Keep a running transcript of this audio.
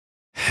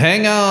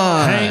Hang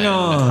on. Hang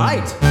on.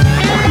 Right. This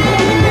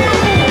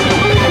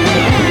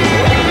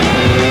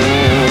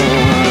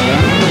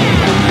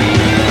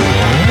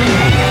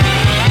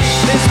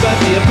might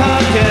be a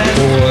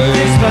podcast.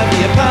 This might be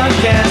a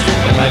podcast.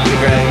 It might be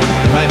Greg.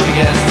 It might be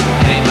guest.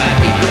 And it might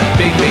be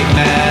Big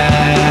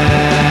Mass.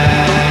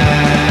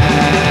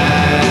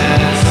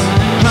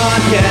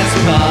 Podcast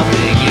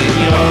popping in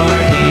your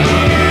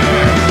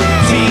ear.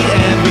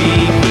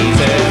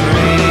 TMBP's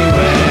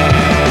everywhere.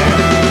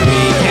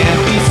 We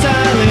can't be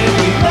silent. We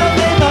love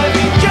they might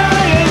be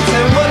giants.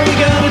 And what are we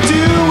gonna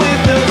do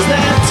with those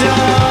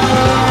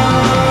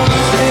laptops?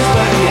 This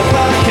might be a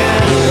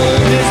podcast.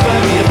 This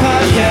might be a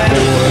podcast.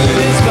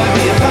 This might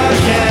be a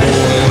podcast.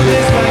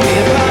 This might be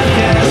a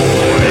podcast.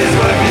 This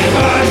might be a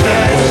podcast.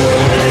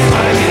 This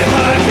might be a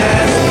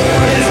podcast.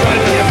 This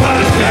might be a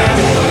podcast.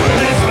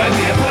 This might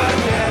be a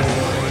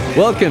podcast.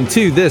 Welcome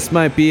to This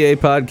Might Be a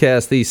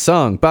Podcast, the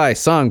song by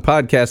song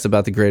podcast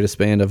about the greatest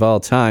band of all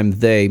time,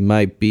 They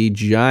Might Be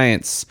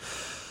Giants.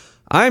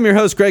 I'm your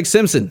host, Greg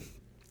Simpson,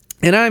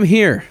 and I'm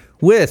here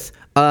with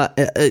an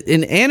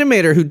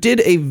animator who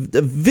did a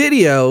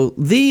video,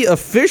 the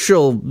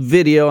official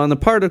video on the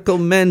Particle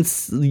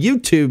Men's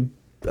YouTube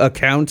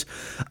account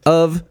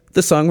of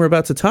the song we're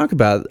about to talk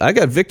about. I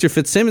got Victor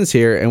Fitzsimmons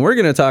here, and we're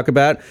going to talk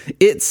about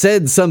It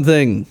Said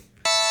Something.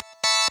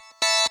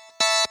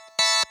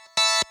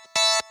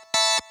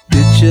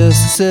 It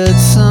just said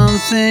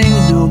something,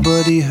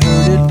 nobody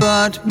heard it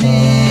but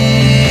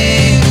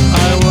me.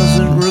 I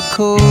wasn't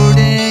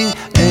recording,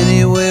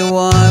 anyway,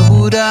 why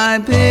would I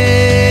be?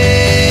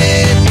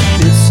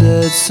 It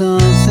said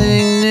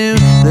something new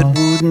that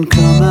wouldn't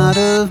come out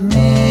of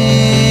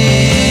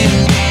me.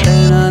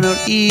 And I don't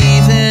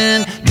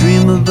even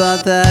dream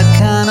about that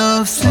kind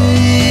of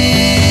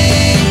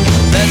thing.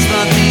 That's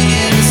not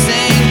the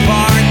insane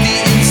part.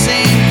 The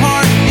insane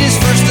part is,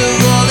 first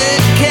of all, it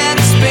can't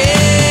speak.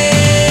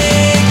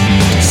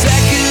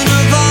 Second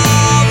of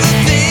all, the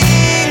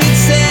thing it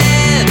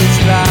said, it's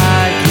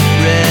like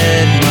it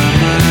read my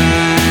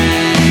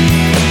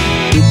mind.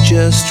 It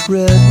just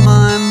read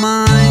my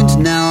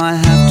mind. Now I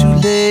have to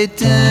lay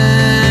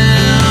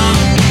down,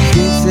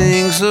 think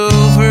things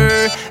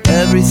over,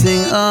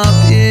 everything up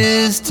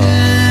is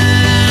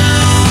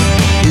down.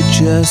 It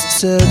just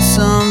said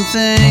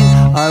something,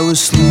 I was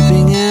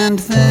sleeping and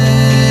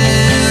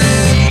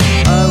then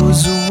I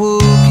was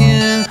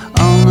awoken,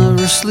 I'll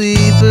never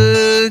sleep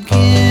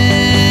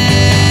again.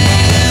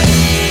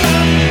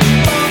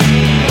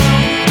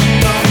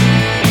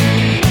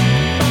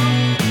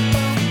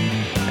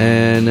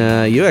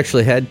 And you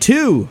actually had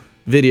two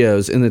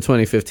videos in the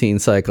 2015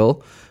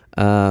 cycle.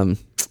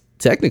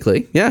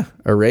 Technically, yeah,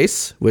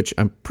 Erase, which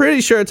I'm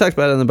pretty sure I talked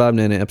about on the Bob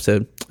Nana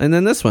episode, and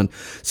then this one.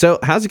 So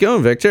how's it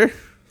going, Victor?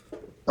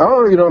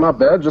 Oh, not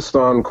bad. Just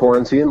on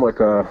quarantine, like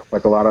a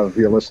lot of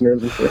your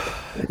listeners.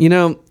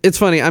 It's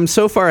funny. I'm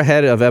so far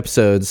ahead of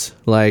episodes.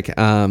 Like,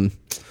 I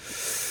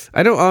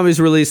don't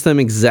always release them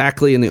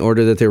exactly in the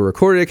order that they're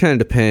recorded. It kind of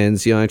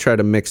depends. I try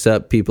to mix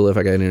up people if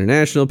I got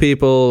international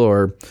people,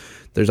 or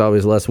there's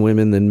always less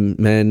women than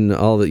men.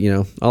 All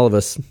of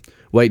us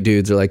white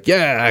dudes are like,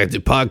 yeah, I do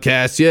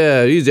podcasts.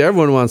 Yeah, easy.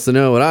 Everyone wants to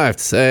know what I have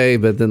to say,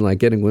 but then like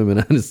getting women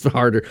on is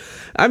harder.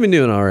 I've been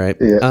doing all right.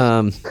 Yeah.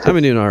 I've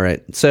been doing all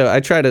right. So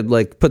I try to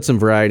like put some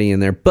variety in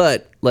there,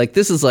 but like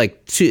this is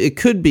like it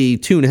could be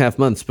 2.5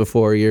 months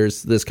before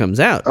this comes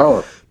out.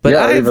 Oh, but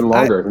yeah, even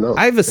longer. Who knows?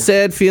 I have a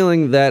sad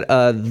feeling that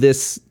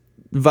this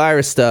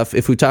virus stuff,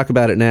 if we talk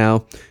about it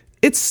now,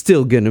 it's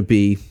still going to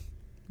be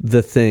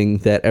the thing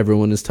that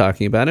everyone is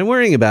talking about and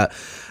worrying about.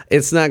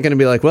 It's not going to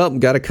be like, well,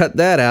 got to cut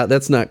that out.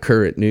 That's not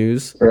current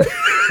news. Right.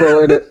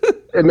 Well,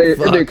 it may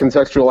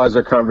contextualize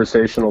our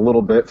conversation a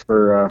little bit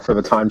for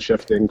the time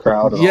shifting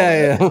crowd. And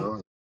Yeah. all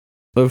that.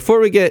 But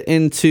before we get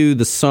into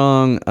the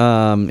song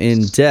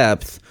in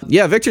depth,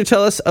 Victor,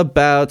 tell us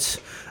about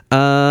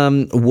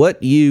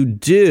what you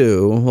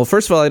do. Well,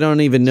 first of all, I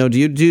don't even know. Do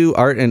you do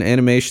art and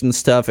animation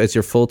stuff as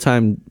your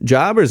full-time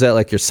job, or is that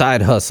like your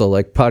side hustle?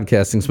 Like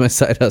podcasting's my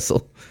side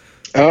hustle.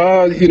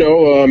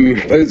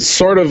 It's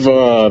sort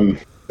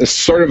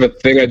of a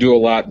thing I do a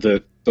lot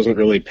that doesn't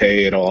really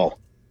pay at all.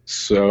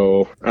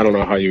 So I don't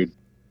know how you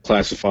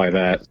classify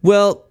that.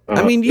 Well,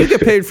 I mean, you get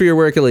paid for your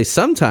work at least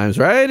sometimes,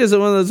 right? Is it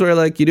one of those where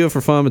like you do it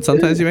for fun, but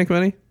sometimes you make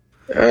money?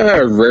 I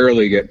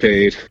rarely get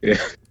paid. Yeah.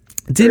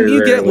 Didn't Very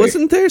you get? rarely.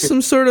 Wasn't there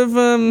some sort of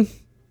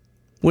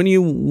when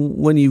you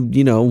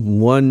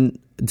won?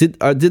 Did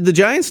the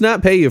Giants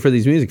not pay you for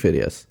these music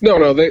videos?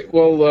 No. They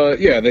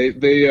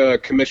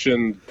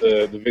commissioned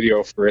the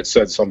video for It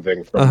Said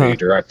Something from me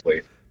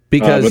directly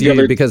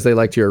because they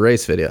liked your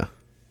Erase video.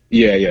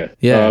 Yeah.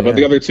 But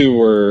the other two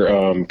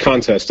were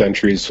contest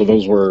entries, so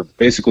those were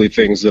basically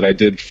things that I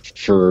did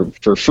for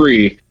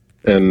free,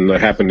 and I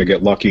happened to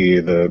get lucky.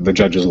 The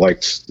judges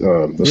liked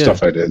the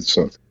stuff I did.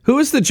 So who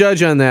was the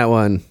judge on that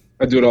one?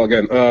 I do it all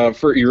again.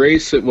 For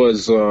Erase, it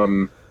was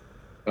the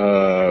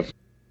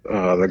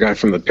guy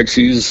from the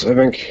Pixies, I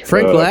think.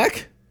 Frank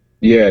Black?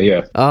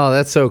 Yeah. Oh,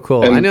 that's so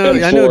cool. And, I know.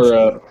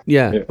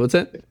 yeah. What's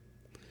that?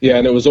 Yeah,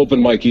 and it was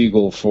Open Mike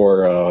Eagle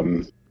for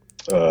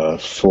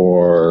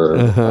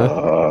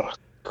for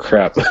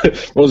crap.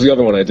 What was the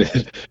other one I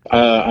did?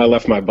 I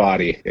Left My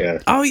Body. Yeah.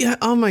 Oh yeah.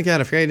 Oh my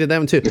God, I forgot I did that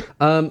one too.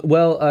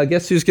 Well,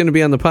 guess who's going to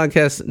be on the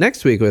podcast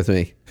next week with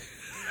me?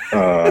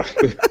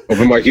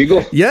 Open Mike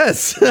Eagle.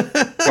 Yes.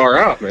 Far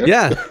out, man.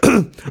 Yeah.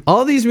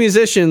 All these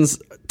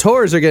musicians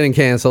tours are getting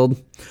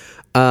canceled.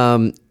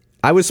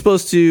 I was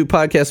supposed to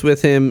podcast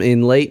with him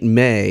in late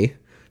May,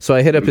 so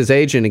I hit up his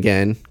agent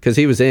again because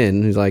he was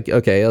in. He's like,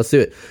 "Okay, let's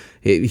do it."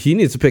 He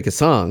needs to pick a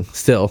song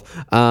still,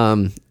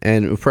 and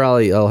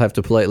probably I'll have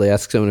to politely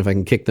ask someone if I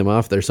can kick them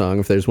off their song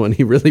if there's one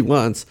he really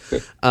wants.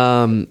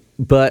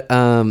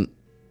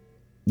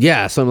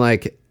 Yeah, so I'm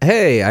like,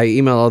 hey, I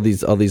email all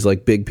these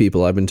like big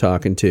people I've been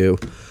talking to.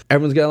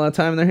 Everyone's got a lot of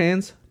time in their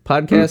hands.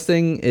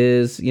 Podcasting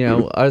is,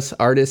 us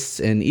artists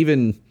and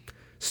even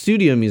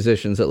studio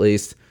musicians at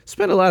least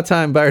spend a lot of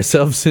time by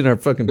ourselves in our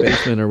fucking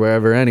basement or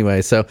wherever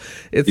anyway. So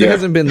it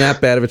hasn't been that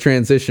bad of a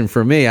transition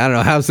for me. I don't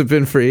know. How's it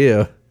been for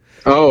you?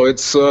 Oh,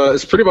 it's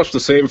pretty much the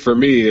same for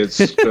me. It's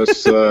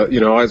just,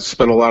 I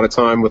spend a lot of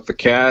time with the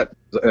cat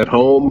at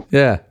home.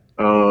 Yeah.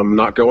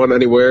 Not going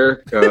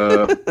anywhere.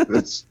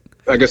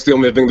 I guess the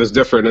only thing that's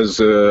different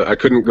is I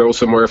couldn't go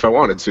somewhere if I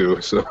wanted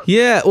to. So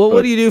yeah. Well,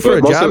 what do you do for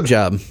a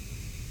job?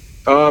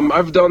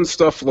 I've done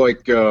stuff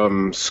like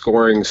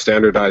scoring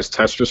standardized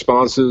test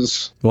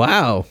responses.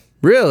 Wow.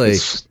 Really?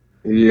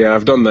 Yeah,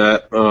 I've done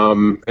that.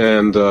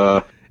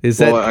 Is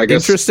that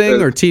interesting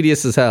or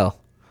tedious as hell?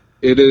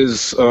 It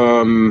is.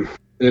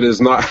 It is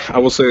not. I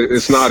will say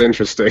it's not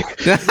interesting.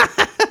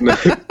 We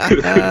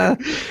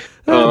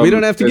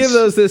don't have to give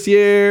those this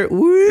year.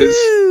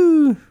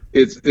 Woo!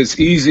 It's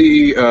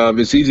easy.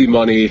 It's easy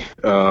money,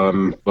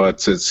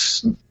 but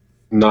it's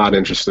not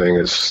interesting.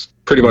 It's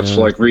pretty much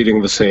like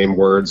reading the same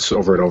words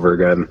over and over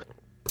again.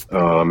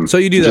 So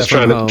you do that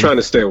just trying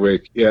to stay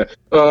awake. Yeah.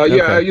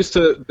 Yeah. I used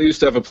to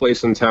have a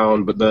place in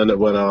town, but then it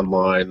went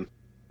online,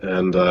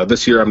 and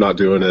this year I'm not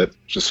doing it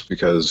just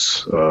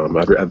because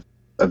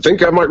I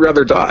think I might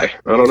rather die.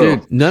 I don't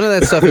know. None of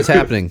that stuff is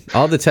happening.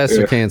 All the tests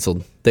are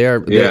canceled.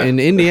 They're in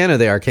Indiana.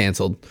 They are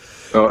canceled.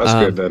 Oh, that's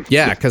good then.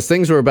 Yeah, because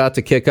things were about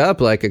to kick up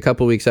like a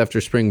couple weeks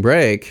after spring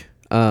break.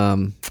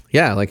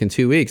 Like in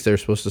 2 weeks, they're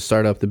supposed to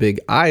start up the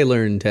big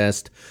iLearn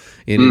test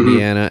in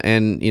Indiana,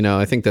 and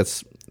I think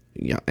that's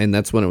and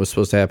that's when it was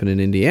supposed to happen in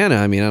Indiana.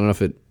 I mean, I don't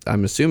know if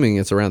I'm assuming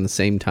it's around the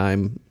same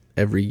time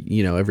every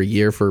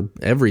year for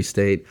every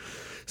state.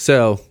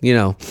 So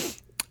it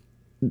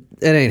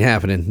ain't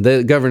happening.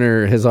 The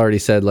governor has already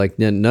said, like,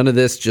 none of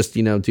this, just,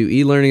 do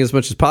e-learning as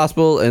much as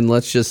possible, and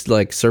let's just,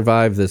 like,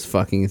 survive this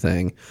fucking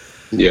thing.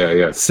 Yeah,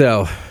 yeah.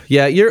 So,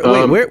 yeah,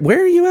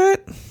 where are you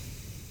at?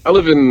 I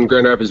live in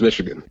Grand Rapids,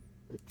 Michigan.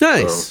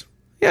 Nice.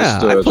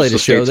 I played a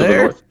show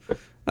there.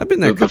 I've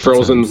been there the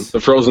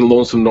frozen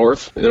lonesome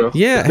north,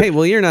 Yeah, hey,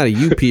 well, you're not a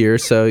UPer,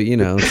 so,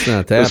 it's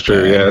not that That's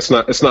true, bad. yeah,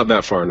 it's not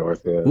that far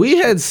north, yeah. We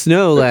had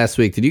snow last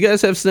week. Did you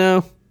guys have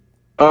snow?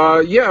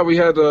 Yeah, we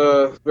had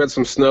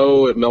some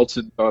snow. It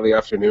melted by the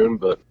afternoon,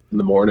 but in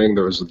the morning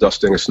there was a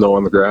dusting of snow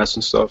on the grass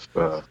and stuff.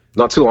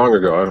 Not too long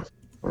ago, I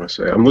want to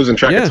say. I'm losing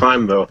track of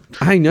time, though.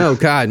 I know,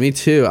 God, me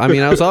too. I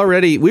mean,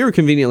 we were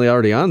conveniently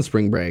already on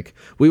spring break.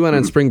 We went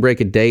on spring break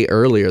a day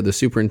earlier. The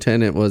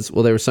superintendent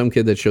there was some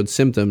kid that showed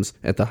symptoms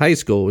at the high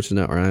school, which is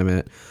not where I'm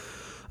at.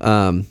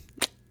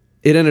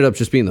 It ended up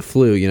just being the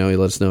flu, he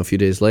let us know a few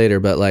days later,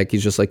 but like,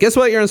 he's just like, guess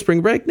what? You're on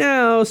spring break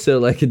now. So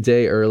like a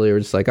day earlier,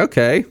 just like,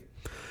 okay.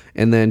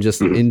 And then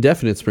just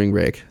indefinite spring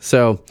break.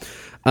 So,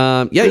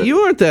 you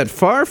aren't that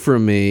far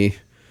from me.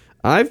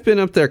 I've been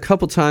up there a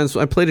couple times.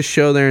 I played a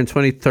show there in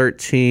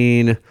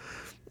 2013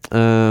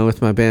 with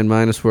my band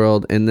Minus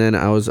World, and then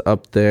I was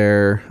up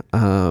there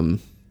to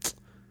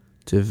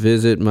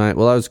visit I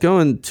was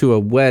going to a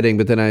wedding,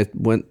 but then I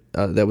went,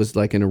 that was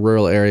like in a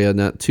rural area,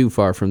 not too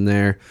far from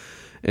there.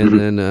 And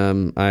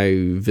then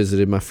I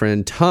visited my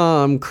friend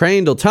Tom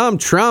Crandall, Tom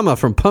Trauma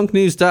from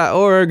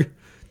punknews.org.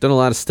 Done a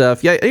lot of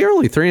stuff. Yeah, you're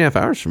only 3.5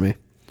 hours from me.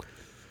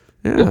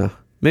 Yeah.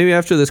 Maybe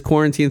after this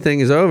quarantine thing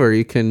is over,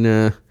 you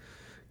can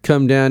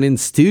come down in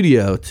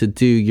studio to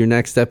do your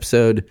next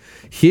episode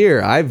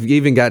here. I've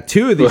even got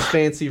 2 of these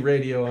fancy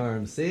radio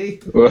arms. See?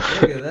 Look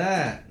at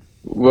that.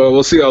 Well,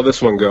 we'll see how this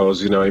one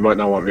goes. You might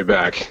not want me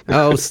back.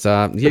 Oh,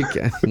 stop. You're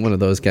one of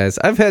those guys.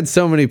 I've had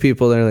so many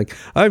people that are like,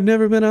 I've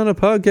never been on a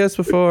podcast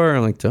before.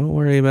 I'm like, don't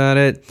worry about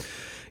it.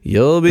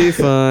 You'll be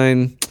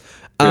fine.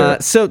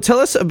 So tell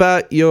us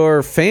about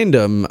your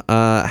fandom.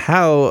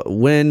 How,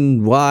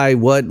 when, why,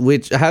 what,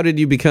 which, how did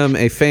you become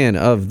a fan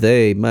of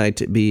They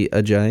Might Be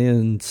a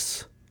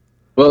Giants?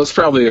 Well, it's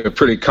probably a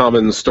pretty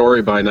common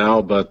story by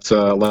now, but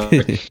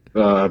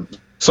some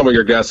of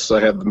your guests, I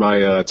had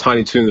my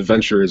Tiny Toon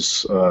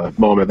Adventures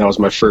moment. That was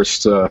my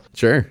first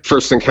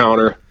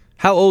encounter.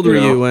 How old were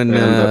you when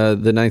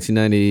the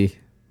 1990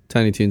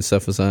 Tiny Toon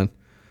stuff was on?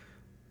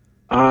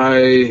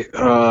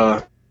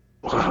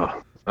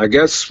 I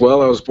guess, I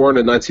was born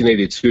in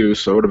 1982,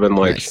 so it would have been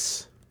like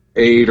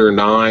 8 or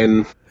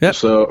 9 or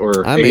so,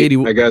 or I'm 8,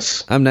 80, I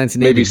guess. I'm 1981,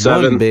 maybe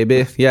 7.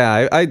 Baby.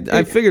 Yeah,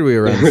 I figured we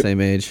were around the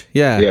same age.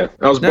 Yeah. Yeah,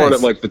 I was born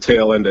at like the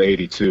tail end of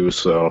 82,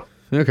 so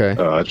Okay.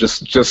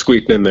 Just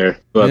squeaked in there.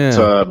 But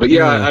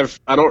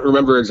I don't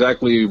remember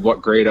exactly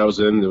what grade I was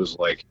in. It was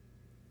like,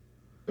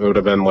 it would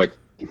have been like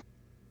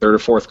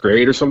 3rd or 4th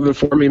grade or something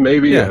for me,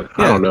 maybe. I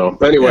don't know.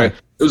 Anyway,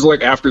 it was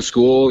like after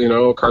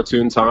school,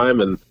 cartoon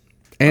time, and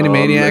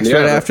Animaniacs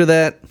right after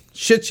that.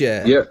 Shit,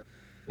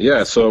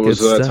 yeah. So it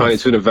was Tiny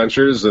Toon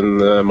Adventures, and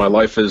my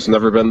life has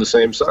never been the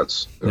same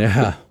since.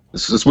 Yeah,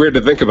 it's weird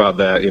to think about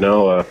that.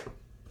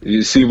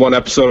 You see one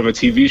episode of a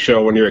TV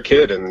show when you're a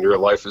kid, and your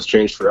life has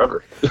changed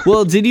forever.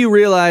 Well, did you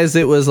realize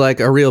it was like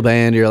a real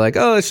band? You're like,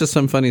 oh, it's just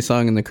some funny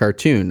song in the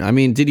cartoon. I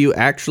mean, did you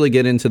actually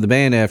get into the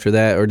band after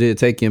that, or did it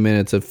take you a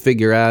minute to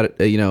figure out,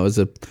 as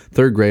a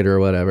 3rd grader or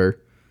whatever?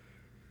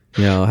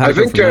 How to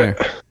go from there?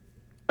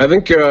 I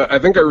think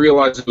I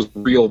realized it was a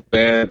real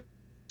band.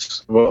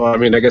 Well, I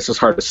mean, I guess it's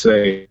hard to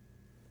say,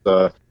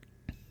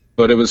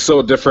 but it was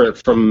so different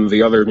from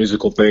the other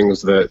musical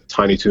things that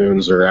Tiny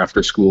Toons or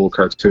after school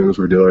cartoons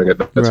were doing at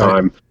the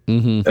time.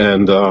 Mm-hmm.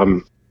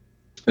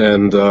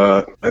 And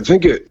I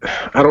think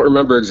I don't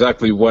remember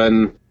exactly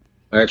when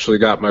I actually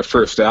got my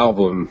first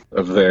album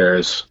of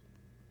theirs,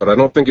 but I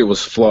don't think it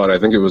was Flood. I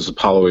think it was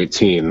Apollo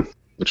 18,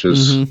 which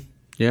is, I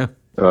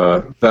think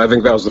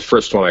that was the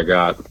first one I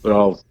got.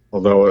 But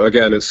although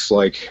again, it's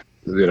like,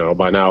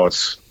 by now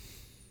it's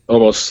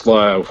almost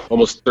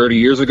 30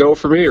 years ago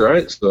for me,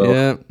 right?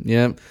 So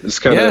yeah. It's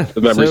kind of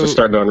the memories are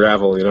starting to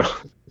unravel,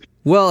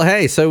 Well,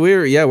 hey, so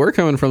we're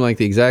coming from like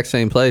the exact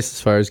same place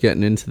as far as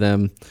getting into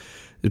them.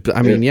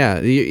 I mean,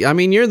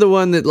 you're the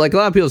one that, like, a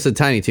lot of people said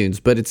Tiny Toons,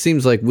 but it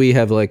seems like we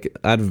have, like,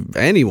 out of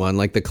anyone,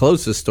 like the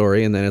closest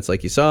story, and then it's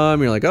like you saw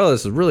them, you're like, oh,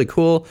 this is really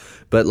cool,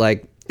 but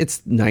like it's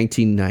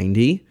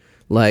 1990,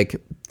 like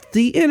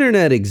the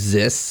internet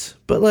exists,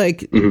 but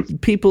like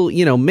people,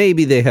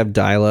 maybe they have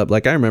dial-up.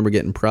 Like I remember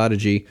getting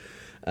Prodigy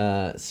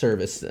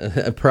service.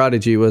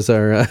 Prodigy was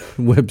our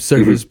web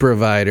service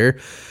provider,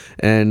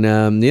 and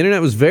the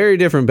internet was very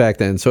different back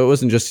then. So it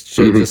wasn't just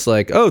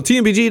like, oh,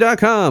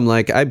 tmbg.com.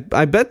 Like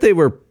I bet they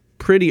were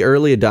pretty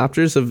early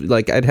adopters of,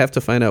 like, I'd have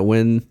to find out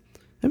when.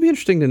 That'd be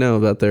interesting to know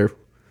about their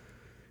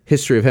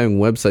history of having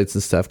websites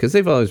and stuff, because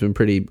they've always been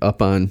pretty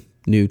up on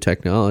new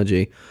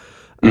technology.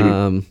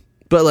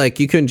 But like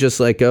you couldn't just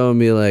like go and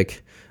be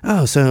like,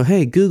 oh, so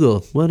hey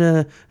Google, what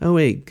oh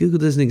wait, Google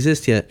doesn't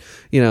exist yet.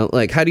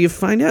 Like how do you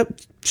find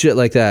out shit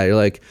like that? You're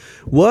like,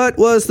 what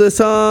was the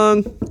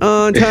song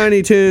on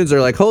Tiny Toons?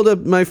 Or like, hold up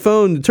my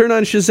phone, turn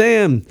on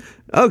Shazam.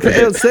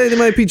 Okay, let's say they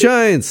might be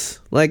giants.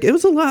 Like it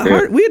was a lot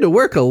hard. We had to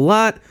work a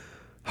lot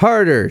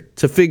harder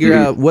to figure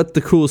out what the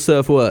cool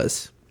stuff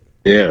was.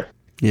 Yeah.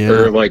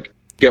 Or like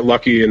get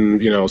lucky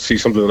and see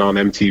something on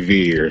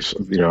MTV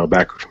or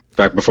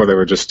back before they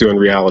were just doing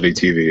reality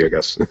TV, I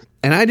guess.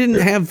 And I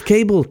didn't have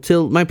cable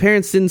till my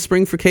parents didn't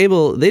spring for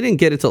cable. They didn't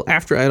get it till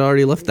after I'd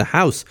already left the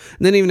house.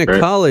 And then even at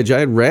college, I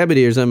had rabbit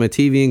ears on my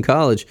TV in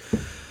college.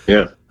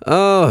 Yeah.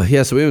 Oh,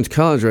 yeah. So we went to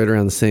college right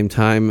around the same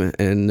time.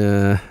 And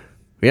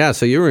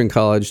so you were in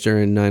college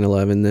during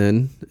 9/11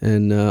 then,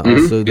 and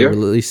also the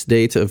release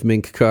date of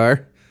Mink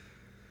Car.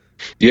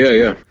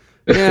 Yeah.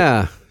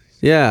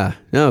 Yeah.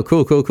 No,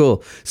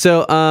 cool.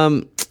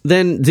 So,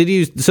 then did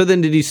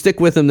you stick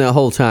with them that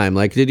whole time?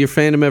 Like, did your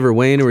fandom ever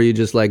wane, or were you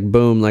just like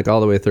boom, like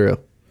all the way through?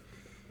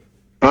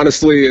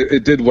 Honestly,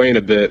 it did wane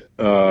a bit.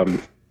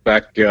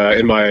 Back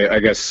in my, I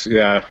guess,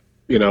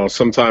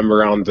 sometime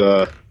around,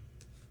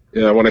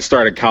 when I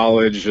started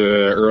college,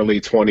 early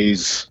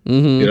 20s.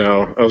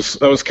 I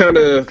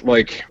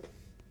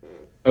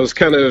was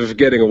kind of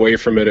getting away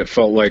from it. It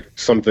felt like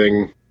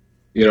something,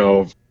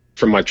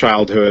 from my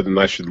childhood, and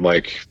I should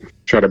like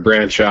try to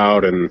branch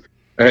out, and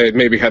I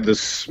maybe had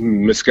this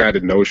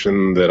misguided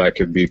notion that I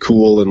could be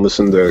cool and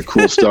listen to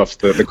cool stuff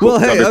that the cool,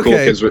 cool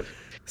kids would.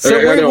 So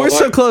we're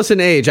so close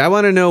in age. I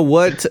want to know,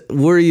 what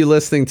were you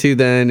listening to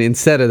then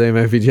instead of They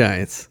Might Be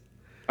Giants?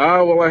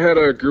 Well, I had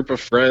a group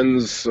of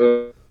friends.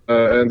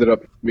 Ended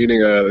up meeting.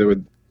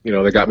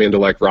 They got me into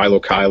like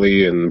Rilo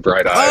Kiley and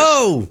Bright Eyes.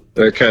 Oh,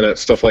 that kind of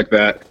stuff like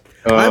that.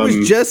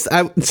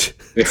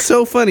 It's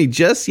so funny.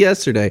 Just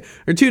yesterday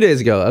or 2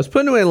 days ago, I was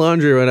putting away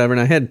laundry or whatever,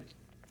 and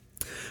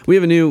we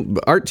have a new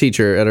art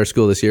teacher at our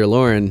school this year,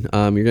 Lauren.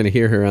 You're going to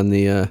hear her on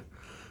the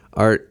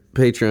art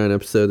Patreon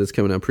episode that's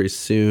coming up pretty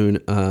soon.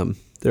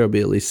 There'll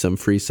be at least some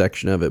free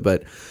section of it,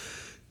 but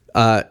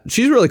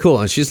she's really cool.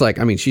 And she's like,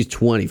 she's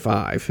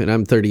 25 and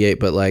I'm 38,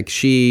 but like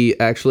she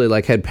actually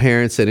like had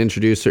parents that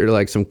introduced her to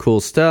like some cool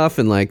stuff,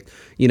 and like,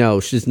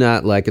 she's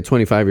not like a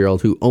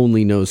 25-year-old who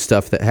only knows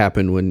stuff that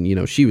happened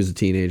when, she was a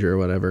teenager or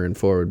whatever and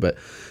forward. But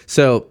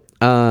so,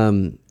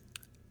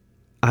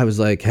 I was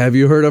like, have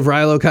you heard of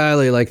Rilo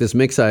Kiley? Like this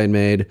mix I had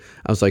made.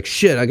 I was like,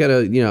 shit, I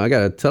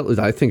gotta tell,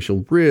 I think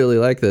she'll really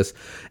like this.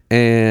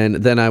 And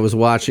then I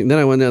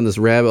went down this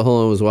rabbit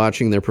hole and was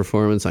watching their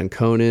performance on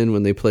Conan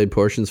when they played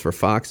portions for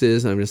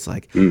Foxes. And I'm just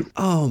like,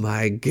 oh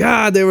my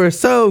God, they were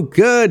so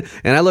good.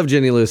 And I love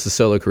Jenny Lewis's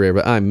solo career,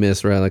 but I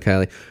miss Rilo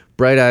Kiley.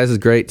 Bright Eyes is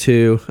great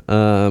too.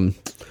 My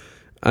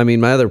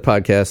other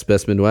podcast,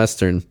 Best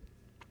Midwestern,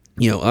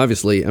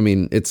 obviously,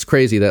 it's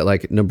crazy that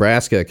like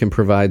Nebraska can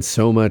provide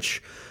so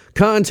much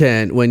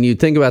content when you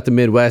think about the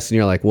Midwest and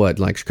you're like, what,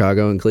 like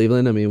Chicago and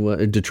Cleveland? I mean,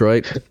 what,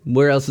 Detroit?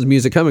 Where else is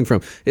music coming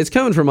from? It's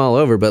coming from all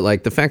over, but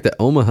like the fact that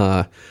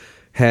Omaha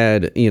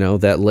had, you know,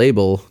 that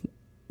label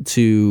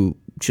to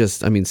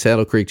just, I mean,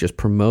 Saddle Creek just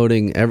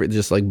promoting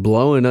just like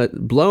blowing up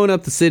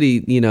the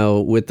city, you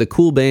know, with the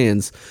cool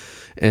bands.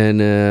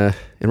 And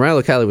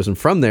Rilo Kiley wasn't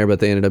from there, but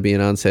they ended up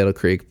being on Saddle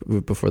Creek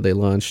before they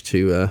launched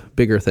to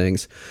bigger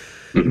things.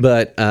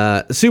 But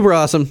super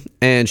awesome.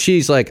 And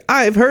she's like,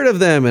 I've heard of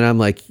them. And I'm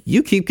like,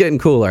 you keep getting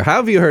cooler. How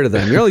have you heard of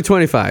them? You're only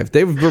 25.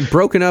 They were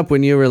broken up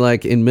when you were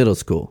like in middle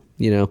school,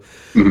 you know?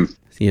 Mm-hmm.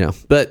 You know,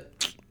 but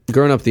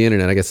growing up the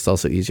internet, I guess it's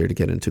also easier to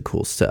get into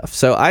cool stuff.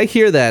 So I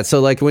hear that. So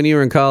like when you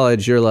were in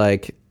college, you're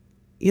like,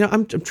 you know,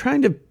 I'm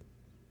trying to,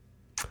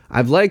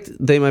 I've liked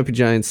They Might Be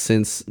Giants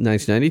since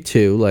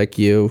 1992, like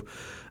you.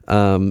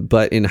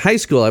 But in high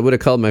school, I would have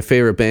called my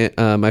favorite band,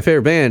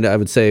 I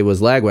would say, was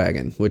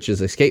Lagwagon, which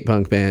is a skate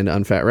punk band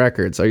on Fat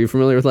Records. Are you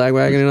familiar with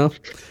Lagwagon at all?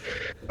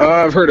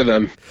 I've heard of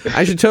them.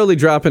 I should totally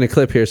drop in a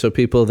clip here so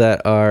people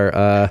that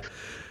are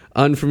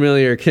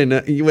unfamiliar can.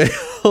 Wait,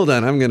 hold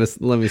on.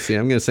 Let me see.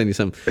 I'm going to send you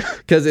some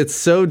because it's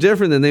so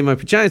different than They Might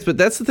Be Giants. But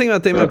that's the thing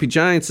about They Might Be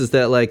Giants is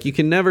that like you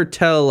can never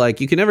tell, like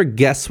you can never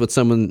guess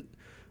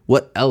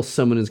what else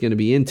someone is going to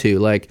be into.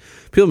 Like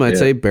people might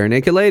say Bare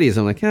Naked Ladies.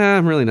 I'm like,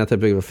 I'm really not that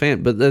big of a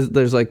fan. But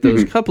there's like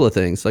those couple of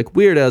things. Like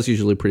Weird Al's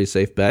usually a pretty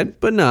safe bet,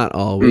 but not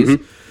always.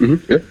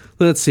 Yeah.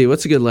 Let's see.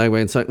 What's a good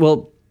Lagwagon song?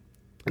 Well,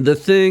 the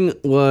thing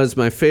was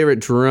my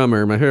favorite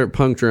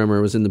punk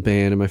drummer was in the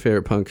band, and my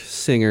favorite punk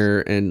singer,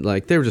 and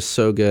like they were just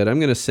so good. I'm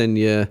going to send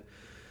you.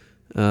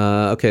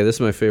 Okay, this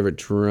is my favorite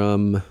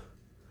drum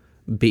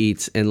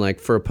beats, and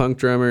like for a punk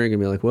drummer, you're going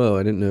to be like, whoa,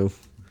 I didn't know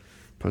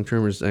punk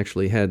drummers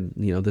actually had,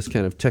 you know, this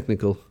kind of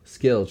technical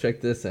skill.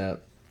 Check this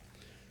out.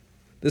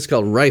 This is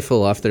called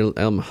Rifle off their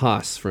album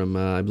Haas from,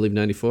 I believe,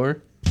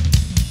 94.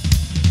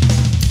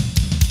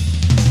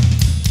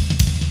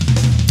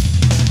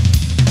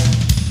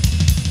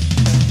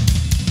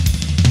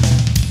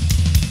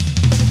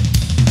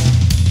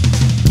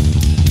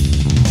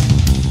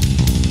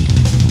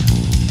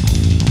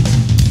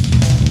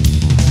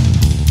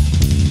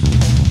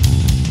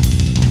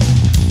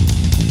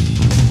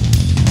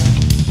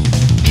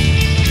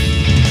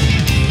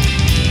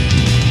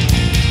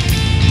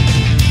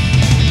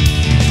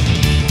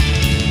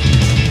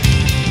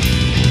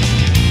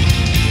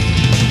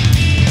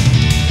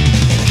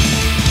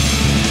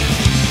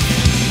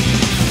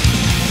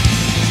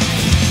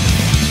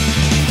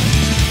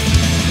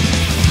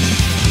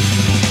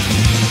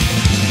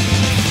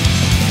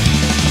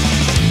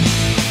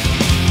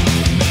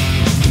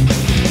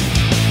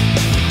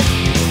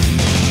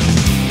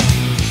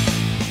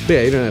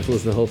 Yeah, you don't have to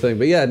listen to the whole thing.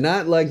 But yeah,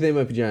 not like They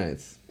Might Be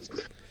Giants.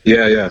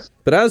 Yeah.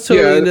 But I was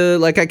totally into,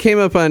 like, I came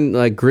up on,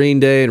 like, Green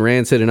Day and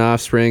Rancid and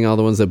Offspring, all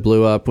the ones that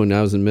blew up when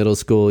I was in middle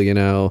school, you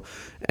know.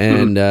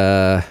 And,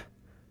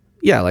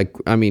 yeah, like,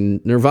 I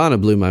mean, Nirvana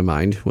blew my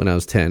mind when I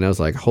was 10. I was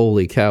like,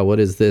 holy cow, what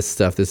is this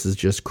stuff? This is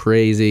just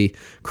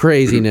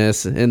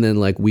craziness. And then,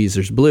 like,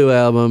 Weezer's Blue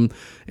Album,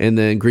 and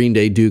then Green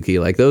Day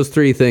Dookie. Like, those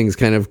three things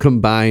kind of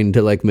combined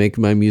to, like, make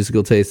my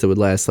musical taste that would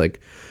last,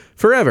 like,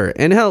 forever.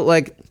 And hell,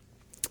 like,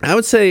 I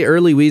would say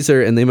early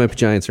Weezer and They Might Be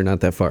Giants are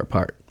not that far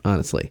apart,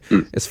 honestly.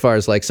 As far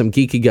as like some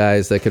geeky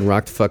guys that can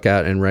rock the fuck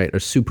out and write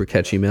a super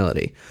catchy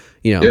melody.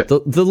 You know,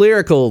 the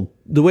lyrical,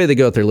 the way they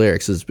go with their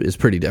lyrics is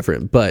pretty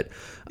different. But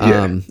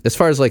as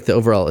far as like the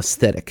overall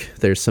aesthetic,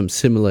 there's some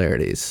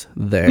similarities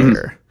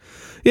there.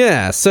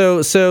 Yeah.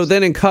 So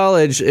then in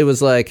college, it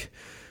was like,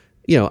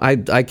 you know,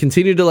 I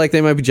continued to like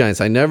They Might Be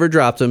Giants. I never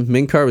dropped them.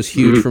 Minkar was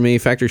huge for me.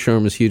 Factory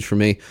Showroom was huge for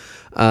me.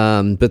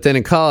 But then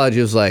in college,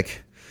 it was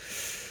like,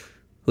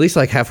 at least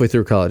like halfway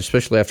through college,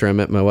 especially after I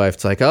met my wife,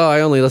 it's like, oh,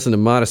 I only listen to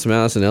Modest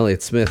Mouse and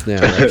Elliott Smith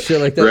now. Like shit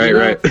like that.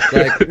 Right.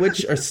 Like,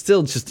 which are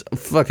still just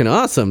fucking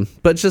awesome.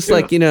 But just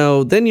like, you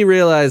know, then you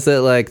realize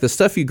that like the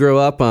stuff you grow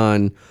up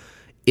on,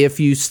 if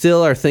you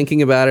still are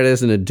thinking about it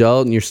as an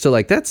adult and you're still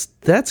like, that's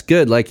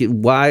good. Like,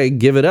 why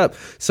give it up?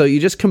 So you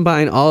just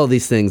combine all of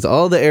these things,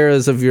 all the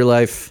eras of your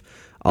life,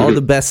 all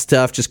the best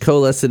stuff, just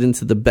coalesce it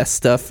into the best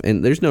stuff,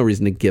 and there's no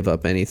reason to give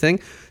up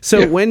anything.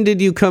 So when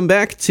did you come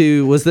back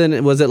to, was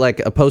it like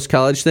a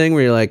post-college thing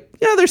where you're like,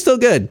 yeah, they're still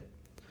good?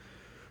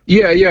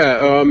 Yeah.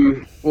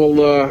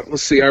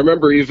 Let's see. I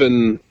remember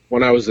even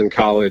when I was in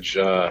college,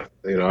 you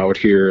know, I would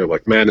hear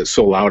like, man, it's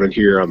so loud in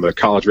here on the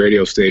college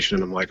radio station.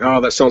 And I'm like,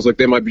 oh, that sounds like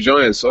They Might Be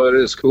Giants. Oh, it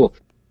is cool.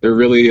 They're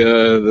really,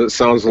 that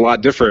sounds a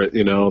lot different.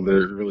 You know,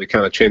 they're really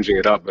kind of changing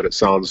it up, but it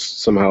sounds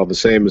somehow the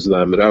same as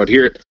them. And I would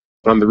hear it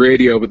on the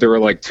radio, but there were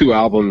like two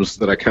albums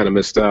that I kind of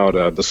missed out,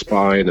 The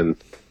Spine and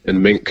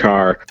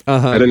Minkar.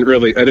 I didn't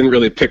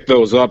really pick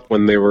those up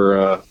when they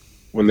were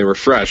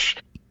fresh.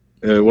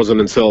 And it wasn't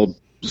until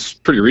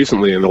pretty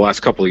recently in the last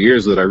couple of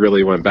years that I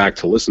really went back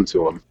to listen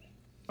to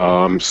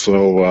them.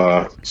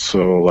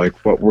 So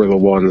like what were the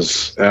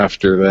ones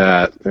after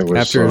that? It was,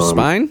 after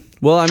Spine?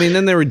 Well, I mean,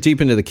 then they were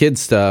deep into the kids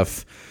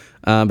stuff.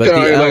 But the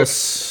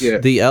Else,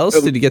 did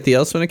you get the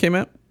Else when it came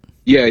out?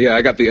 Yeah,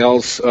 I got the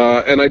Else,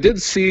 and I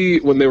did see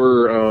when they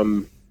were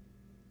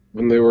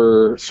when they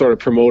were sort of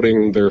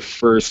promoting their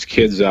first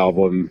kids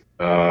album,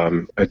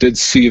 I did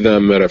see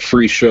them at a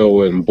free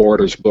show in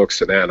Borders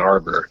Books in Ann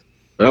Arbor.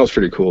 That was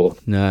pretty cool.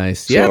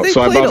 Nice. Yeah, they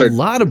played a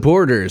lot of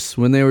Borders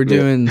when they were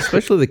doing,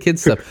 especially the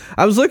kids stuff.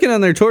 I was looking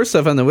on their tour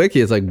stuff on the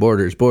wiki. It's like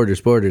Borders.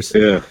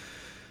 Yeah.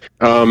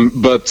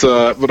 But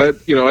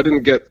I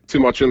didn't get too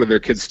much into their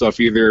kids stuff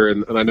either,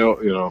 and I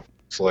know,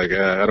 it's like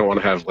I don't want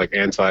to have like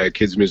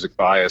anti-kids music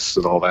bias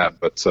and all that,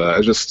 but it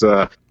was just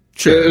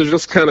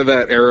kind of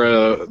that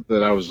era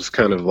that I was just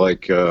kind of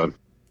like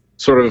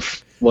sort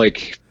of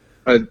like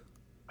I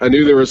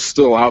knew they were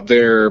still out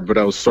there, but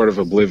I was sort of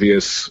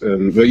oblivious.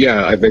 But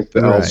yeah, I think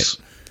the Elves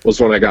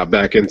was when I got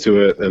back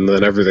into it, and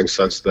then everything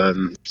since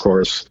then, of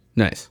course.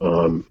 Nice.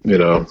 And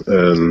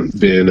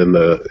being in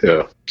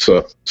the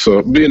so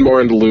being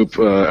more in the loop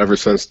ever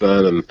since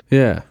then,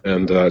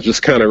 and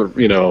just kind of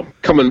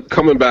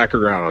coming back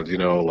around.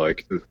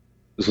 Like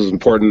this is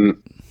important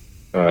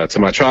to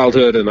my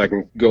childhood, and I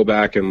can go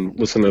back and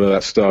listen to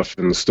that stuff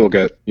and still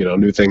get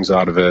new things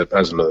out of it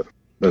as an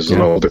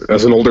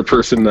older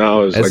person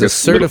now. As a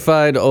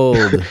certified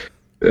old.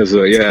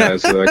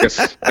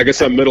 I guess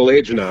I'm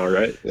middle-aged now,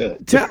 right? Yeah.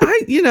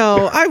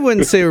 I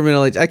wouldn't say we're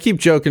middle-aged. I keep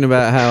joking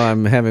about how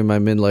I'm having my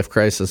midlife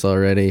crisis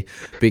already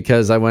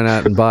because I went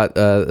out and bought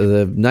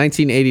the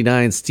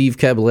 1989 Steve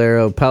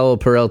Caballero Paulo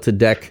Peralta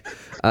deck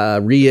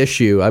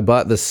reissue. I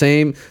bought the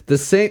same.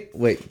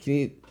 Wait, can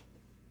you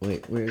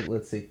wait?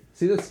 Let's see.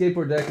 See the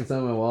skateboard deck? It's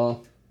on my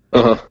wall.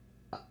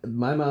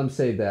 My mom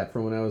saved that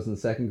from when I was in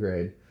second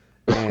grade.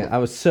 And I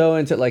was so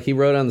into it. Like, he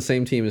rode on the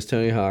same team as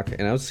Tony Hawk,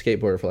 and I was a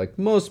skateboarder for like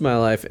most of my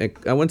life. And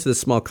I went to this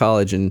small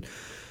college, and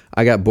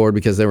I got bored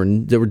because there were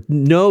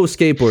no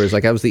skateboarders.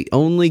 Like, I was the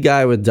only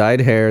guy with dyed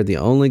hair, the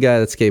only guy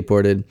that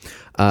skateboarded,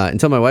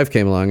 until my wife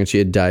came along and she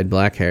had dyed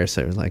black hair.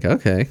 So I was like,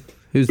 okay,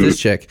 who's this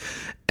chick?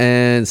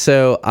 And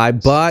so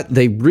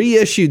they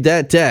reissued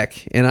that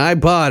deck, and I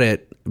bought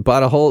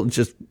a whole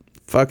just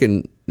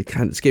fucking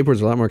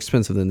skateboards are a lot more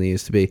expensive than they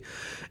used to be.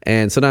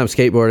 And so now I'm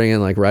skateboarding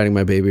and like riding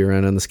my baby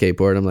around on the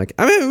skateboard. I'm like,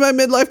 I'm in my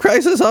midlife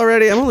crisis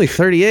already. I'm only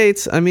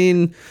 38. I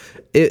mean,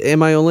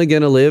 am I only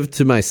going to live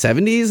to my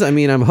 70s? I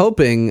mean, I'm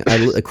hoping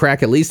I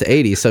crack at least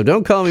 80. So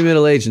don't call me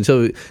middle-aged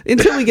until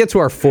we get to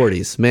our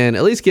 40s, man.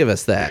 At least give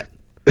us that.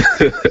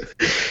 I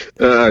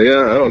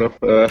don't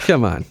know.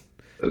 Come on.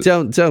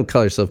 Don't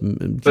call yourself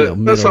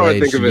middle-aged. That's how I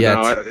think of it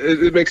now.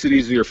 It makes it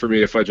easier for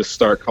me if I just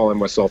start calling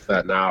myself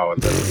that now.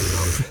 And then,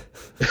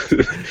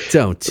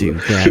 Don't do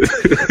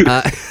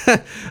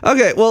that.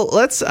 Okay, well,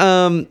 let's...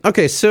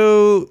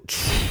 so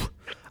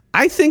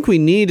I think we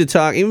need to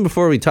talk, even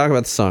before we talk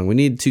about the song, we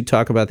need to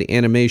talk about the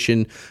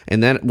animation,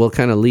 and then we'll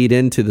kind of lead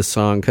into the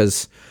song,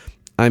 because,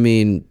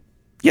 you're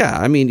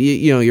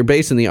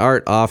basing the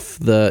art off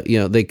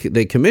the...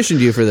 they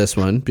commissioned you for this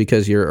one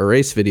because your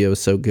Erase video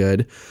is so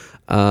good.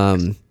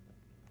 And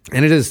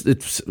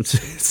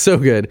it's so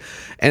good.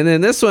 And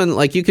then this one,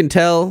 like, you can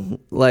tell,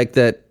 like,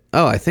 that...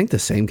 Oh, I think the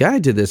same guy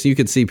did this. You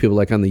could see people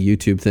like on the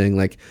YouTube thing,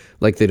 like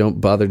they don't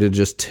bother to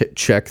just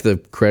check the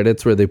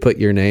credits where they put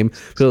your name.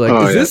 They're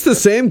like, is this the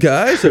same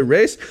guy? So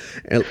Erase?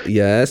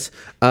 Yes.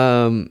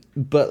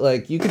 But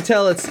like you can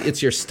tell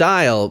it's your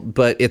style,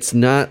 but it's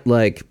not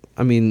like,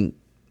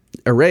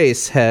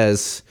 Erase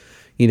has,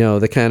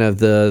 the kind of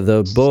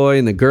the boy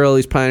and the girl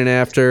he's pining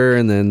after,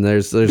 and then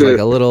there's like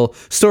a little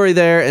story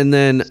there, and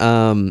then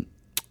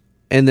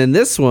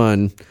this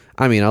one.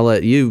 I'll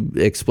let you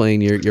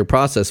explain your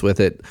process with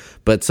it.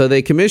 But so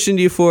they commissioned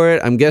you for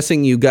it. I'm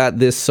guessing you got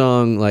this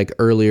song like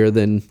earlier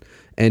than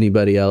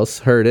anybody else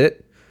heard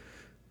it,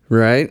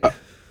 right?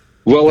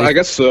 I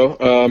guess so.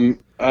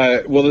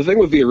 The thing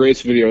with the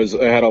Erase video is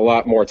I had a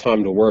lot more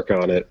time to work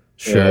on it.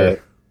 Sure.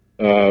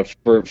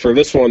 For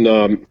this one,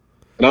 and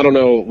I don't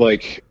know,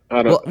 like...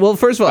 Well,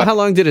 first of all, how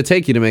long did it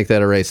take you to make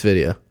that Erase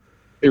video?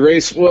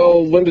 Erase,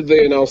 when did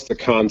they announce the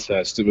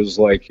contest? It was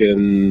like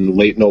in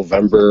late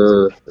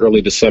November, early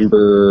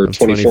December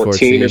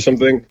 2014 or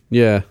something.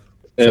 Yeah.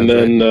 And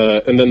then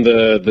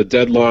the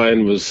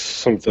deadline was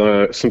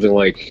something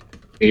like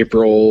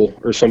April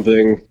or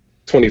something,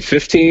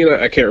 2015.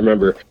 I can't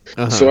remember.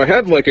 So I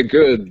had like a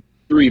good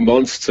 3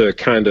 months to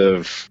kind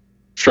of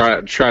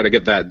try to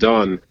get that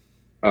done.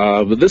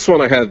 But this one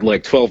I had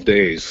like 12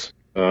 days.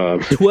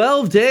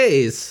 12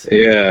 days?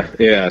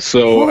 Yeah.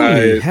 So Holy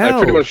I hell.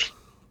 pretty much...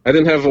 I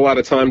didn't have a lot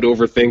of time to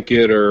overthink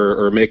it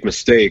or make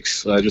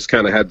mistakes. I just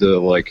kind of had to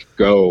like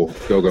go.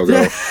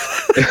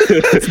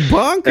 That's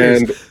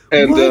bonkers.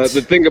 and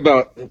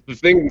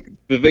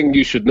the thing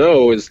you should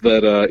know is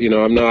that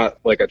I'm not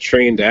like a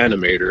trained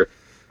animator,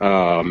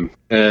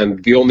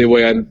 and the only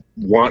way I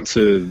want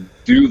to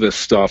do this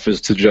stuff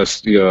is to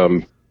just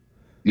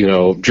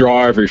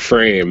draw every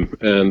frame,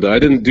 and I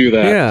didn't do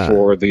that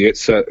for the It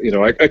Said.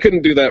 I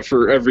couldn't do that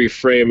for every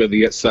frame of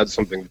the It Said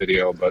Something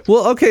video, but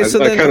I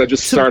kind of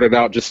just started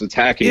out just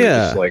attacking,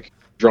 just like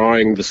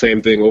drawing the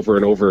same thing over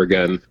and over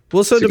again.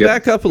 Well, so to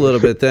back up a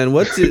little bit, then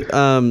what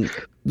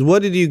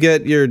did you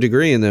get your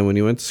degree in then when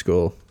you went to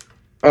school?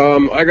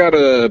 I got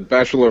a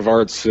Bachelor of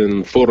Arts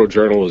in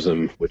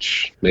photojournalism,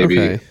 which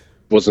maybe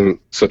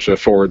wasn't such a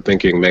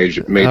forward-thinking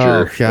major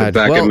Oh, God.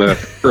 back in the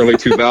early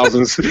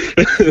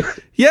 2000s.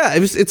 Yeah,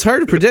 it's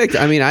hard to predict.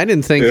 I mean, I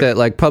didn't think that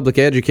like public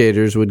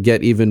educators would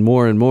get even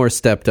more and more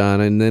stepped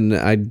on, and then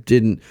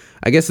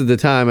I guess at the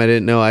time I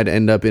didn't know I'd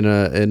end up in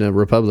a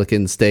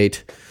Republican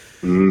state.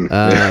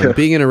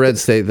 Being in a red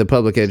state, the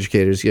public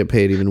educators get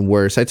paid even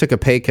worse. I took a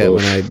pay cut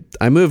when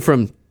I moved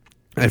from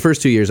my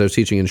first 2 years I was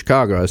teaching in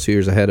Chicago. I was 2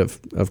 years ahead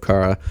of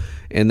Cara.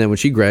 And then when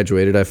she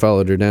graduated, I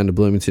followed her down to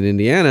Bloomington,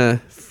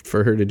 Indiana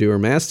for her to do her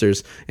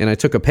master's. And I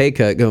took a pay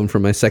cut going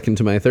from my second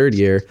to my third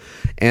year.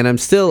 And I'm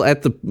still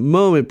at the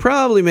moment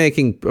probably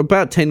making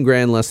about 10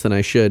 grand less than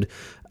I should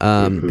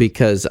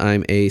because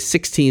I'm a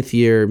 16th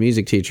year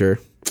music teacher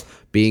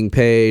being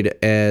paid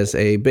as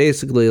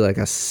basically like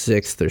a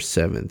 6th or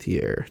 7th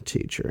year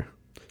teacher.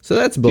 So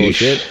that's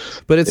bullshit.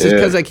 But it's just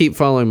because I keep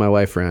following my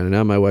wife around, and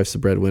now my wife's the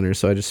breadwinner,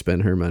 so I just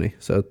spend her money.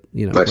 So,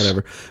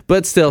 whatever.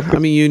 But still,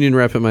 I'm a union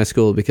rep at my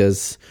school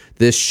because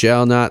this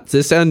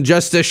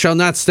injustice shall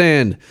not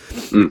stand.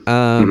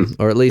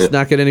 Or at least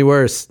not get any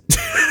worse.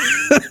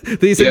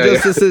 These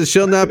injustices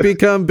shall not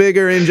become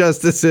bigger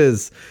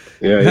injustices.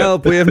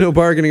 Help, we have no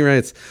bargaining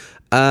rights.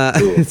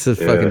 It's a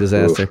fucking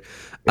disaster.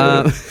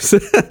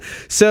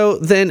 So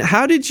then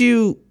how did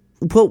you...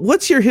 Well,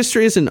 what's your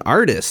history as an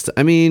artist?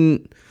 I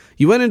mean...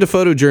 You went into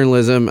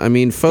photojournalism. I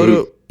mean,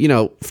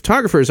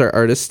 photographers are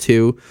artists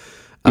too.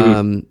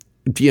 At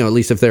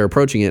least if they're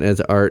approaching it as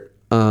art.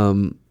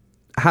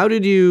 How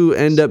did you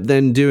end up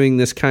then doing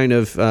this kind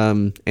of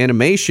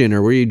animation,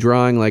 or were you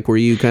drawing were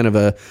you kind of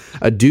a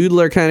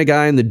doodler kind of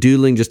guy, and the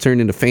doodling just turned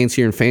into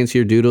fancier and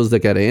fancier doodles that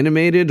got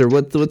animated, or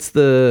what's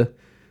the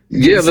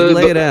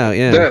lay it out?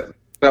 Yeah,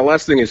 that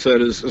last thing you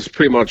said is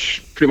pretty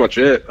much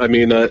it. I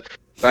mean.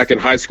 Back in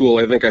high school,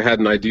 I think I had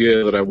an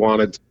idea that I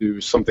wanted to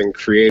do something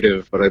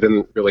creative, but I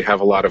didn't really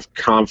have a lot of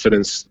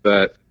confidence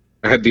that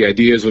I had the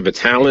ideas or the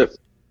talent.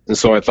 And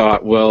so I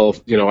thought, well,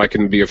 I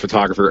can be a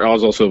photographer. I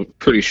was also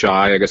pretty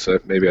shy. I guess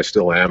maybe I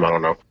still am. I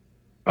don't know.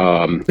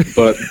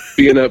 But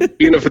being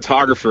a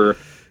photographer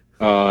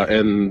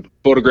and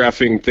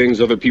photographing things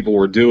other people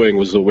were doing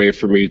was a way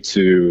for me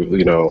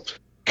to,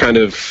 kind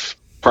of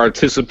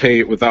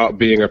participate without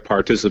being a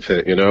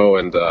participant,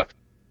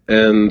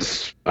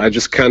 and I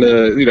just kind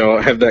of,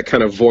 have that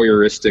kind of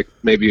voyeuristic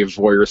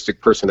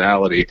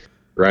personality,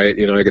 right?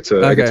 I get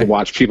to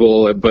watch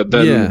people, but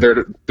then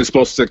they're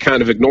supposed to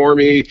kind of ignore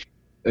me,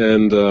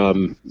 and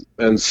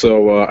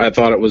so I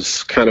thought it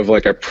was kind of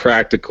like a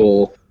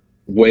practical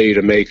way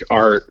to make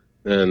art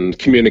and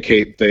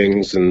communicate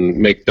things and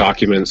make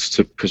documents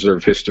to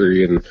preserve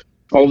history and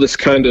all this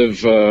kind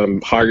of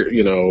higher,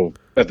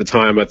 at the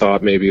time I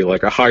thought maybe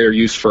like a higher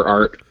use for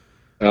art.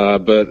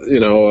 But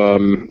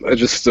I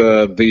just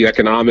the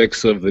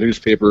economics of the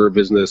newspaper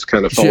business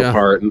kind of fell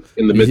apart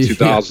in the mid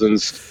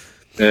 2000s,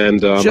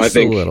 and I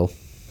think a little.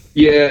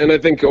 Yeah, and I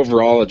think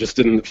overall it just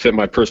didn't fit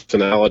my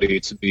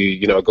personality to be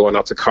going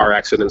out to car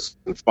accidents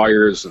and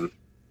fires and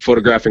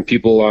photographing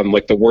people on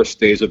the worst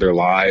days of their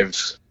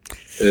lives.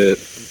 It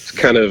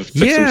kind of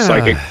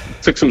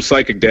took some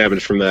psychic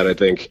damage from that, I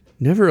think.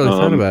 Never really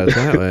thought about it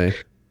that way.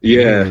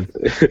 Yeah.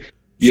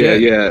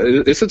 Yeah.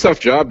 It's a tough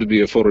job to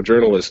be a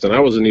photojournalist, and I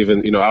wasn't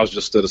even, I was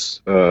just at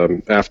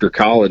after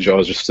college, I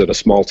was just at a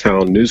small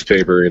town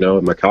newspaper,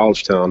 in my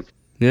college town,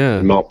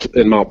 in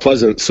Mount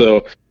Pleasant.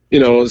 So,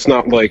 it's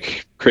not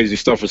like crazy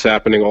stuff was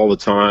happening all the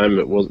time.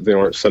 They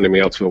weren't sending me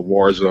out to a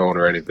war zone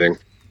or anything,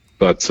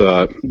 but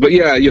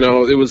yeah,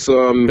 it was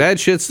bad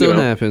shit still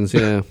happens.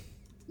 Yeah,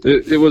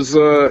 it was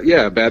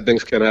bad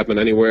things can happen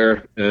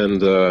anywhere,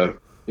 and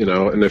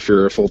and if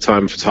you're a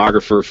full-time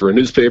photographer for a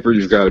newspaper,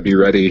 you've got to be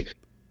ready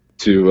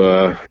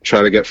to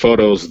try to get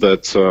photos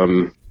that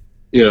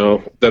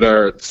that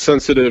are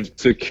sensitive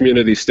to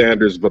community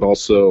standards, but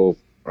also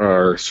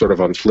are sort of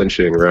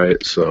unflinching,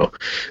 right? So,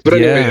 but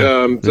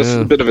anyway, just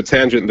a bit of a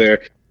tangent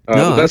there.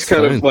 No, that's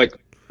kind of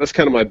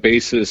my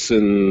basis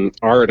in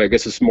art. I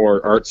guess it's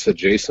more arts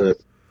adjacent.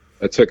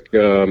 I took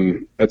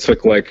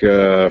like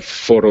a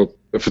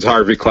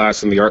photography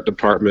class in the art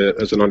department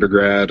as an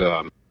undergrad.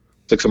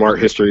 Took some art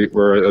history,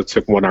 where I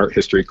took one art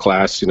history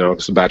class.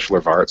 It's a Bachelor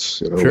of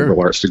Arts, liberal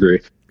arts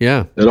degree.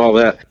 Yeah, and all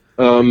that.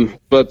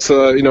 But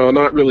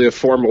not really a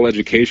formal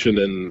education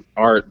in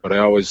art, but I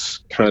always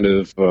kind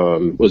of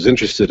was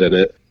interested in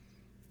it.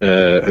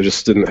 I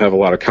just didn't have a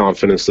lot of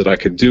confidence that I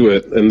could do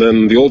it. And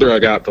then the older I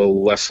got, the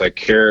less I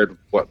cared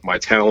what my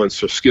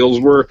talents or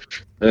skills were.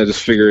 And I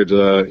just figured,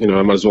 I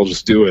might as well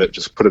just do it,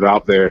 just put it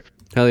out there.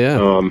 Hell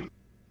yeah.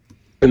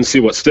 And see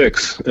what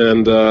sticks.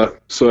 And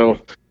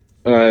so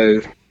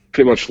I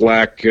pretty much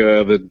lack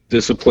the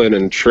discipline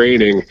and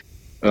training.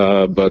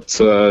 But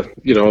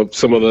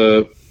some of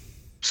the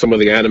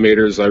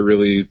animators I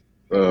really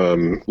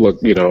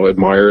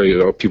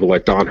admire, people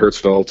like Don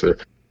Hertzfeldt or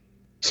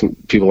some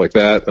people like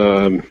that.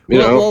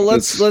 Well,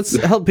 let's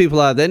help people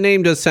out. That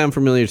name does sound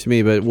familiar to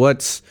me, but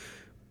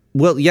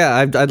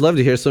I'd love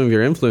to hear some of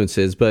your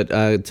influences, but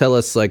tell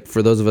us,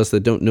 for those of us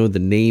that don't know the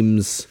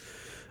names,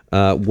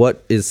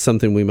 what is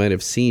something we might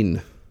have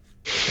seen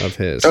of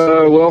his?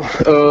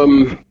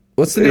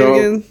 What's the name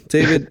again?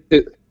 David?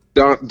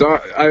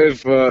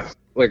 I've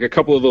like a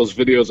couple of those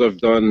videos I've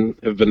done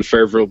have been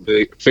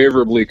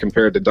favorably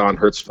compared to Don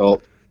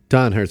Hertzfeldt.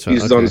 Don Hertzfeldt.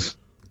 He's done.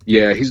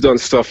 Yeah, he's done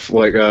stuff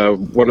like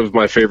one of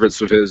my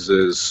favorites of his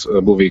is a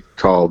movie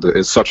called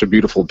 "It's Such a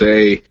Beautiful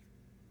Day,"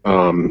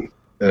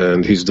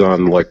 and he's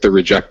done like the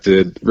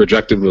Rejected.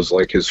 Rejected was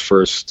like his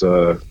first,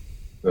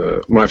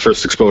 my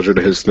first exposure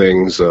to his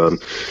things.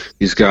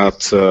 He's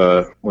got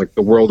like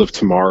The World of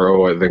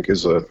Tomorrow, I think,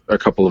 is a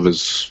couple of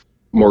his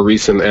more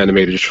recent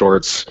animated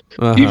shorts.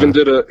 He even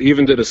did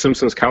a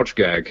Simpsons couch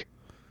gag.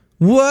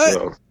 What?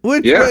 So,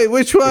 Wait,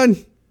 which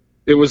one?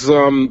 It was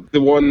the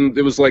one.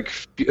 It was like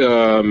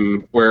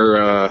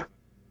where I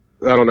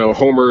don't know.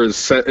 Homer is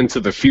sent into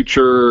the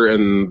future,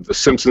 and the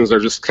Simpsons are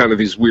just kind of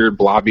these weird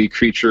blobby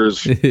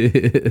creatures,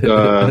 repeating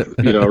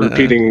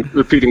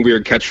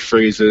weird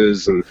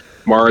catchphrases. And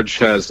Marge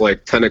has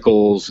like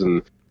tentacles,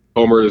 and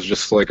Homer is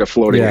just like a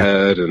floating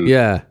head, and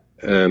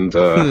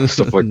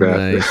stuff like that.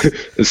 Nice.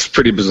 It's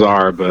pretty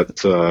bizarre, but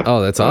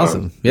that's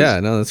awesome.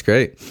 That's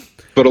great.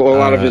 But a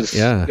lot of his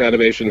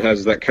animation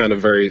has that kind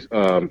of very,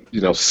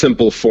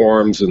 simple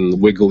forms and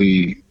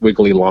wiggly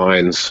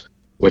lines,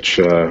 which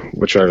I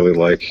really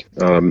like.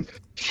 But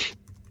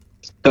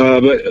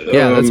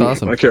that's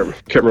awesome. I can't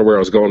remember where I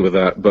was going with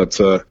that, but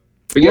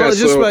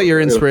just about your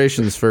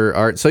inspirations for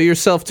art. So you're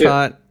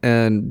self-taught,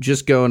 and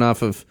just going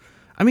off of,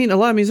 I mean, a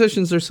lot of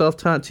musicians are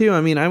self-taught too.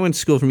 I mean, I went to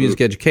school for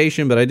music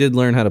education, but I did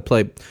learn how to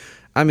play.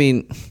 I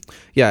mean,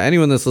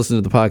 anyone that's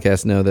listened to the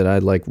podcast know that I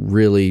like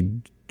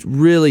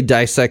really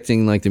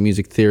dissecting like the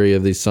music theory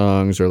of these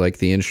songs or like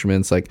the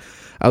instruments. Like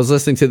I was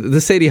listening to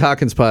the Sadie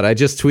Hawkins pod. I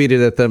just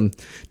tweeted at them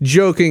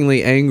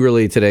jokingly,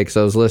 angrily today because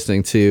I was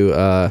listening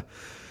to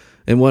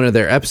in one of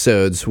their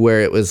episodes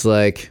where it was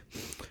like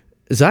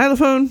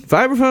xylophone,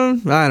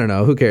 vibraphone, I don't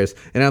know, who cares?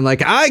 And I'm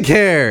like, I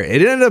care.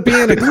 It ended up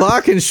being a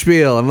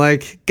glockenspiel. I'm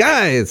like,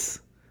 guys,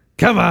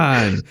 come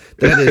on.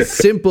 That is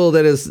simple.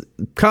 That is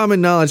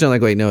common knowledge. I'm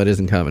like, wait, no, it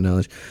isn't common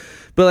knowledge.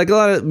 But like a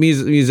lot of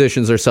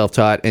musicians are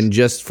self-taught, and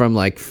just from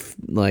like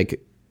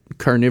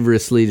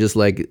carnivorously just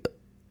like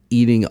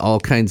eating all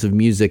kinds of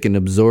music and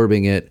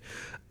absorbing it,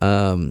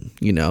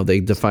 they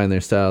define their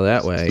style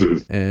that way.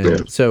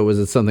 And so was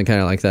it something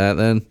kind of like that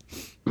then?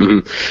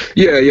 Mm-hmm.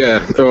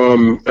 Yeah.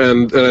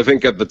 And I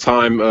think at the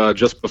time,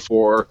 just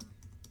before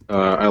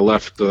I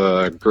left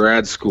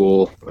grad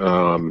school,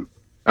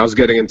 I was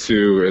getting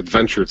into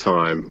Adventure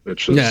Time,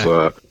 which is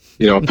a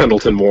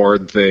Pendleton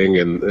Ward thing,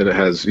 and it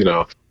has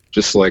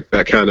just like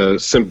that kind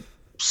of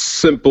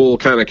simple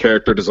kind of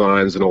character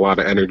designs and a lot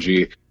of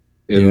energy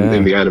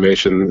in the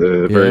animation,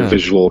 very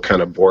visual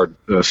kind of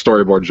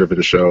storyboard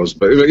driven shows.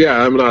 But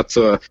I'm not.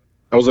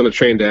 I wasn't a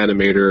trained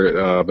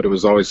animator, but it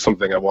was always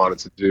something I wanted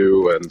to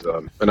do,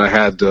 and I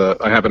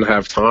happened to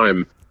have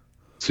time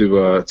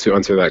to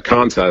enter that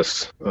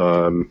contest,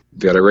 the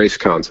erase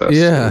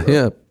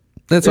contest.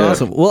 That's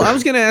awesome. Well, I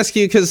was going to ask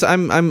you because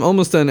I'm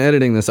almost done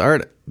editing this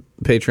art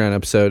Patreon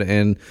episode,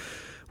 and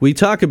we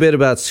talk a bit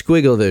about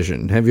squiggle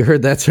vision. Have you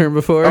heard that term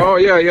before? Oh,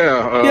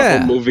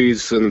 yeah.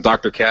 Movies and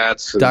Dr.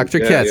 Katz. Dr.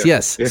 Katz,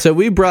 yes. Yeah. So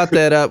we brought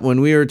that up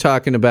when we were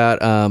talking about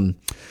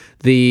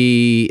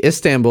the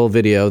Istanbul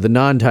video, the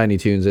non-Tiny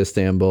Toons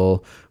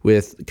Istanbul,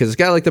 because it's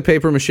got like the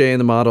paper mache and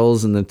the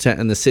models and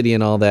the city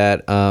and all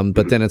that,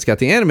 but then it's got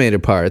the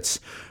animated parts,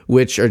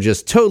 which are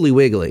just totally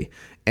wiggly.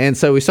 And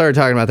so we started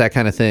talking about that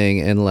kind of thing,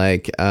 and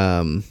like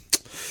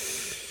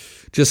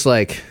just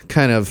like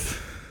kind of,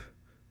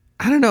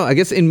 I don't know, I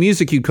guess in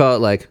music you'd call it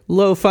like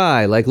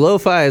lo-fi. Like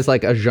lo-fi is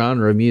like a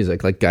genre of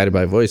music, like Guided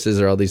by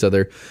Voices or all these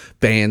other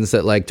bands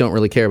that like don't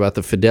really care about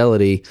the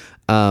fidelity.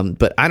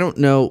 But I don't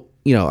know,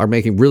 are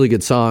making really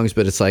good songs,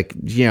 but it's like,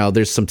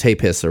 there's some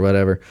tape hiss or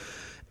whatever.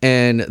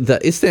 And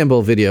the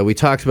Istanbul video we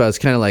talked about is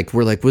kind of like,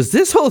 we're like, was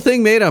this whole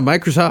thing made on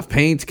Microsoft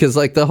Paint? Because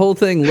like the whole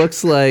thing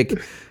looks like,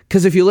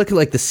 because if you look at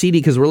like the CD,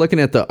 because we're looking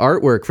at the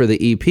artwork for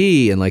the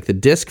EP and like the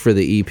disc for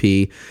the EP,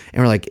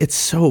 and we're like, it's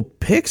so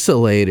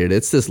pixelated.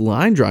 It's this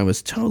line drawing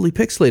was totally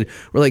pixelated.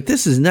 We're like,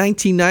 this is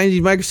 1990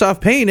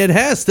 Microsoft Paint. It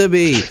has to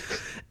be.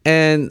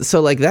 And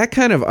so like that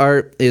kind of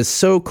art is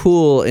so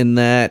cool in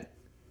that.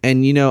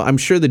 And, I'm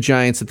sure the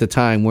Giants at the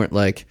time weren't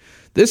like,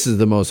 this is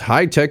the most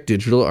high-tech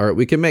digital art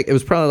we can make. It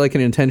was probably like an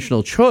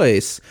intentional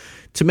choice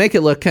to make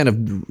it look kind of,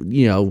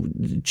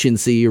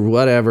 chintzy or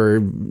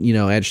whatever,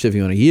 adjective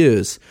you want to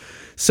use.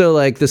 So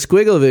like the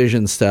squiggle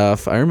vision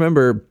stuff, I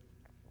remember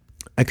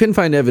I couldn't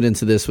find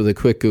evidence of this with a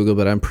quick Google,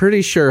 but I'm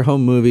pretty sure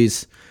Home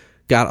Movies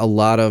got a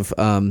lot of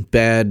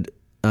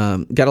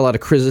got a lot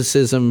of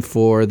criticism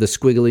for the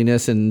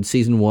squiggliness in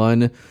season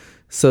 1.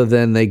 So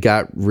then they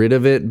got rid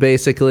of it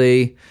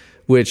basically,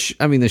 which,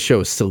 I mean, the show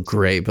is still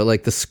great, but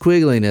like the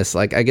squiggliness,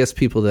 like I guess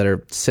people that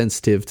are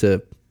sensitive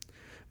to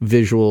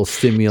visual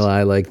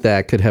stimuli like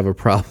that could have a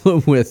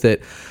problem with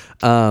it.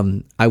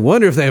 I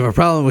wonder if they have a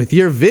problem with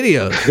your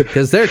videos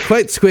because they're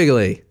quite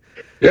squiggly.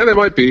 Yeah, they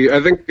might be.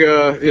 I think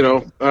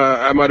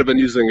I might have been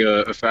using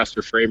a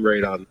faster frame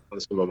rate on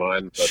some of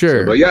mine. But,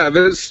 Sure. But yeah,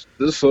 this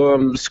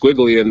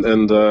squiggly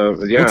and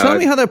yeah. Well, tell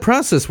me how that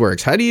process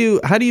works. How do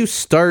you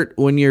start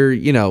when you're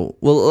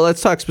Well,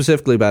 let's talk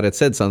specifically about It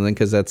Said Something,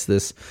 because that's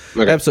this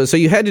episode. So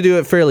you had to do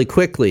it fairly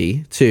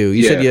quickly too.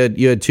 You said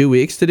you had 2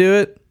 weeks to do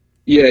it.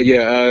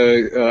 Yeah.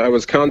 I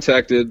was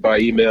contacted by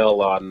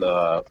email on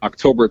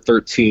October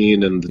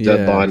 13, and the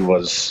deadline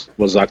was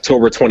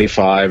October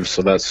 25.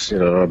 So that's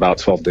about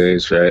 12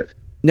 days, right?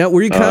 Now,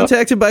 were you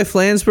contacted by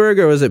Flansburgh,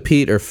 or was it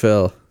Pete or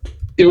Phil?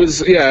 It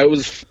was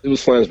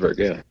Flansburgh,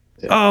 yeah.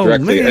 Oh,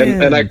 directly.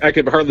 man. And I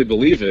could hardly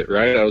believe it,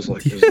 right? I was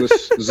like,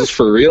 is this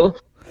for real?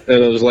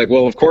 And I was like,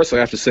 well, of course I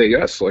have to say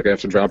yes. Like, I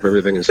have to drop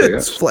everything and say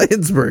yes.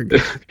 Flansburgh.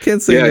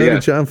 Can't say no to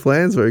John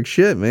Flansburgh.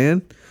 Shit,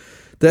 man.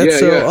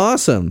 That's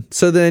awesome.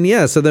 So then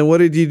what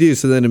did you do?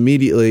 So then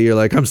immediately you're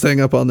like, I'm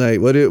staying up all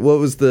night. How did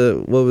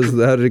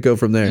it go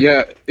from there?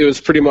 Yeah, it was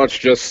pretty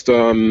much just, they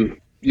sent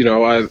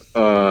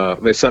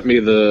me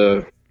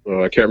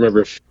I can't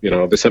remember if,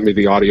 they sent me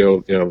the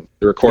audio, the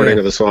recording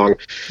of the song.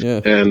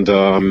 Yeah.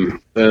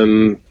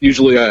 And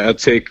usually I'd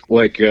take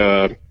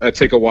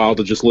a while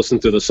to just listen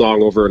to the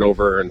song over and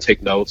over and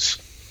take notes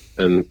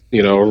and,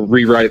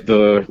 rewrite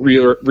the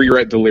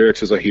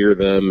lyrics as I hear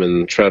them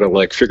and try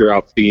to figure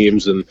out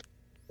themes and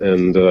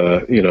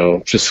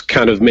just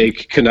kind of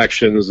make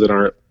connections that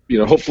aren't,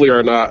 hopefully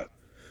are not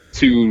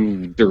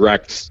too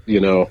direct,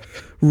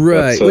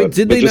 Right. Wait,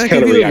 did they not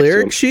give you a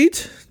lyric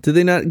sheet? Did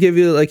they not give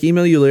you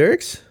email you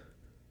lyrics?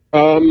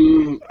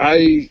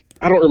 I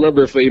don't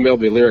remember if they emailed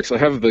me lyrics. I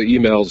have the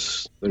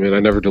emails. I mean, I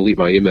never delete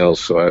my emails,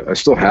 so I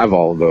still have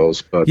all of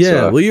those. But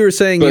well, you were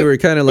saying you were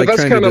kind of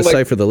trying to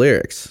decipher the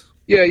lyrics.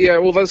 Yeah.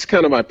 Well, that's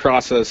kind of my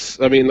process.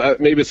 I mean,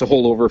 maybe it's a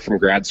holdover from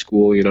grad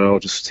school.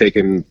 just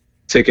taking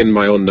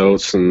my own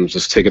notes and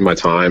just taking my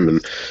time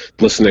and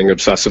listening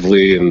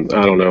obsessively, and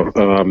I don't know.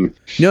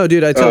 No,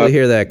 dude, I totally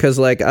hear that, because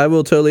I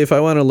will totally, if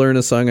I want to learn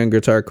a song on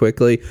guitar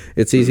quickly,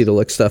 it's easy to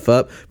look stuff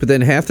up, but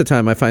then half the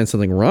time I find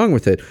something wrong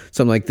with it.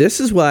 So I'm like,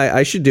 this is why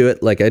I should do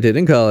it like I did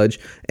in college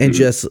and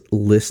just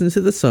listen to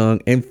the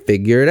song and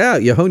figure it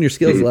out. You hone your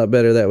skills a lot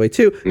better that way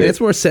too, and it's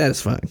more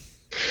satisfying.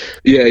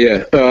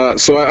 Yeah.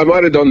 So I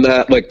might have done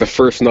that the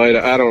first night.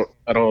 I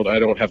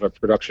don't have a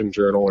production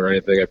journal or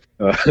anything.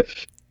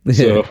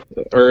 So,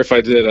 or if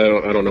I did,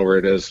 I don't know where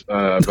it is,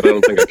 but I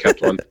don't think I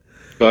kept one.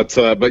 But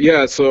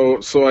yeah, so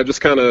I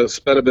just kind of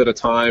spent a bit of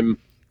time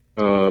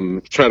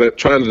trying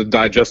to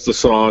digest the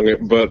song.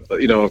 But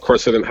of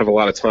course, I didn't have a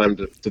lot of time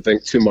to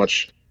think too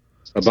much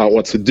about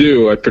what to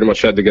do. I pretty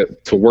much had to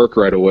get to work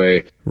right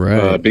away.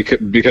 Right.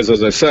 Because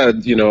as I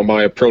said,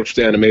 my approach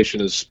to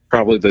animation is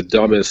probably the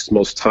dumbest,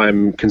 most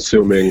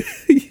time-consuming.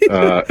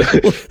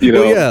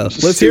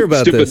 Let's hear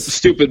about this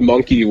stupid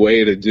monkey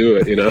way to do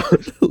it.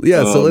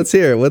 Yeah. So let's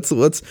hear.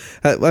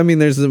 I mean,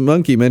 there's a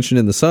monkey mentioned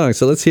in the song,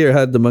 so let's hear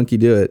how did the monkey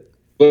do it.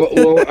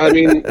 Well, I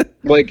mean,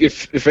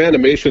 if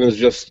animation is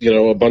just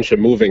a bunch of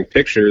moving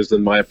pictures,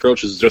 then my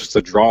approach is just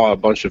to draw a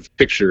bunch of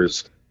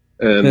pictures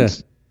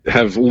and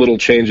have little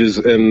changes,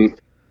 and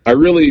I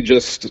really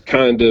just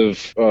kind of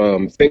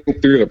think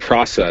through the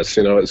process.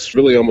 It's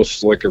really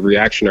almost like a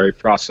reactionary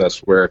process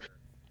where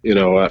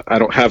I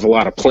don't have a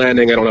lot of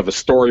planning. I don't have a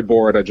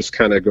storyboard. I just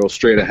kind of go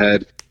straight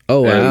ahead.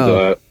 Oh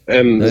wow!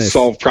 And nice.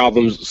 solve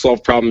problems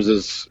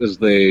as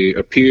they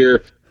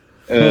appear,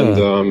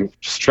 and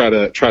just try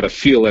to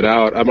feel it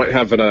out. I might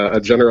have a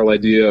general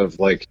idea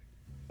of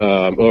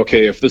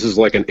okay, if this is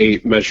an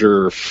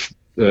 8-measure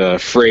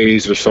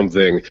phrase or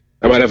something,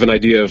 I might have an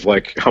idea of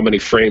how many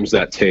frames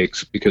that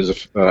takes,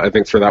 because I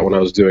think for that one I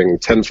was doing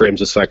 10 frames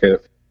a second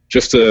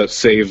just to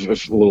save a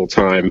little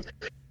time.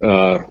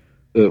 So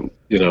I'm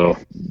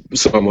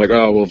like,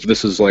 oh, well, if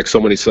this is so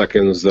many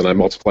seconds, then I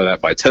multiply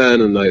that by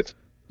 10 and I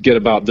get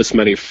about this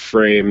many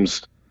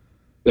frames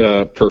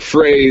per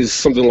phrase,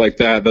 something like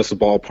that. That's the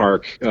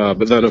ballpark.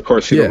 But then of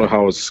course you don't know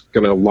how it's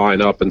going to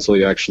line up until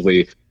you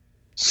actually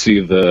see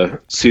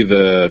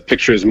the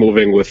pictures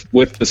moving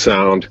with the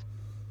sound.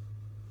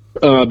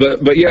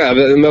 But yeah,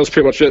 and that was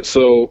pretty much it.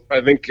 So I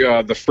think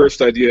the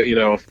first idea,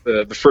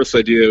 the first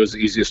idea was the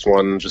easiest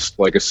one, just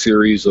a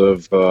series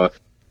of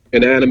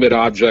inanimate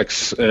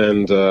objects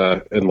and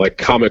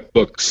comic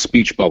book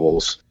speech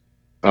bubbles,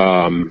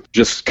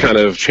 just kind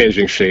of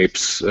changing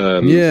shapes.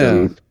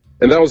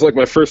 And that was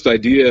my first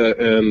idea.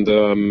 And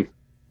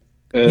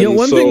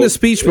one thing the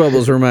speech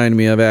bubbles remind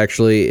me of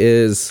actually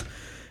is,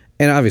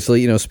 and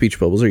obviously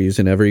speech bubbles are used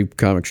in every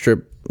comic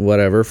strip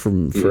whatever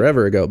from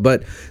forever ago,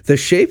 but the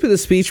shape of the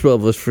speech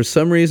bubbles for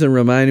some reason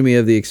reminded me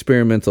of the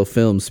experimental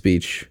film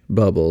speech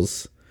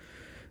bubbles.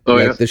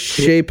 The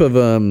shape of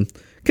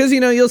because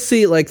you'll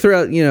see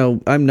throughout,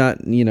 I'm not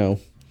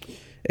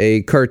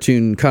a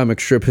cartoon comic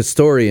strip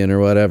historian or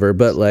whatever,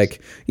 but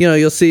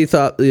you'll see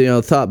thought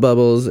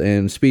bubbles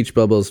and speech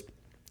bubbles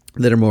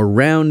that are more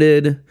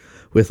rounded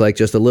with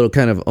just a little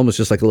kind of almost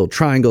just a little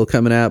triangle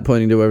coming out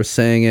pointing to whoever's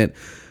saying it,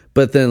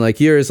 but then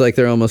yours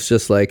they're almost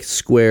just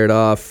squared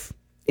off,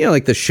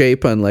 the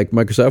shape on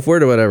Microsoft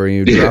Word or whatever, and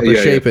you drop a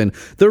shape in.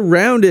 The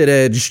rounded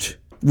edged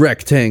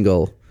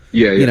rectangle.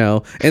 Yeah, you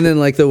know, and then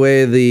like the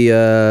way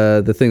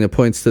the thing that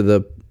points to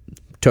the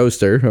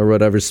toaster or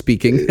whatever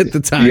speaking at the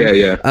time,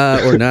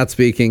 or not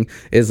speaking,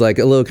 is like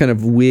a little kind of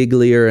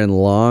wigglier and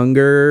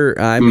longer.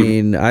 I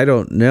mean, I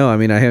don't know. I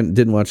mean, I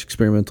didn't watch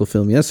experimental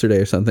film yesterday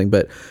or something,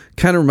 but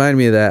kind of reminded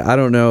me of that. I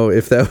don't know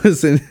if that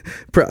was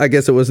I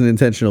guess it wasn't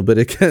intentional, but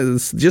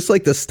it's just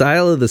like the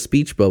style of the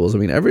speech bubbles. I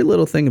mean, every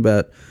little thing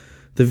about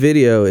the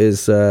video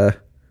is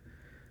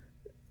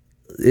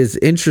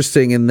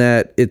interesting in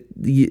that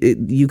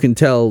you can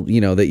tell, you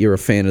know, that you're a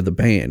fan of the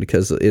band,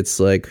 because it's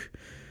like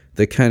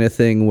the kind of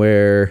thing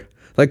where,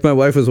 like, my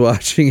wife was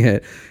watching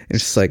it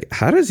and she's like,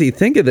 how does he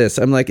think of this?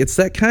 I'm like, it's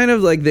that kind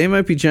of like They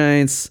Might Be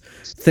Giants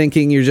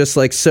thinking you're just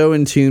like so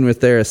in tune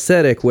with their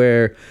aesthetic,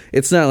 where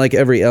it's not like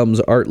every album's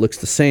art looks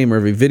the same or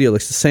every video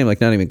looks the same, like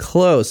not even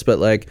close, but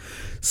like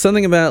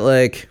something about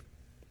like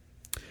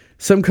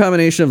some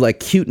combination of like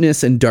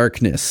cuteness and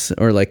darkness,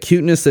 or like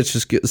cuteness that's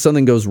just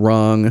something goes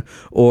wrong,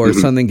 or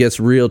something gets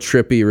real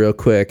trippy real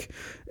quick.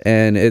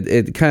 And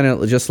it kind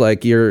of just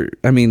like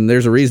I mean,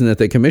 there's a reason that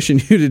they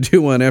commissioned you to do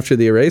one after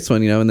the Erase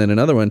one, you know, and then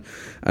another one.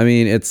 I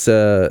mean, it's,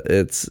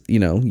 you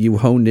know, you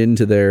honed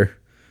into their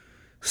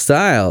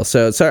style.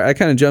 So sorry, I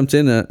kind of jumped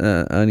in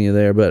on you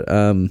there, but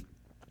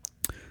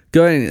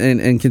go ahead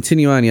and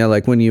continue on. Yeah,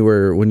 like when you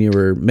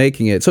were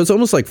making it. So it's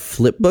almost like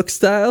flipbook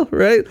style,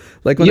 right?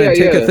 Like when I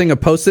take a thing of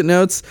Post-it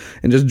notes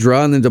and just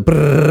draw them into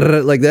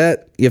like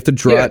that. You have to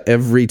draw it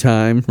every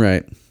time,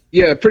 right?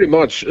 Yeah, pretty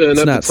much. And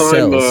it's at not the time,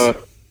 cells.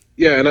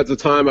 and at the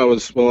time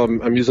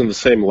I'm using the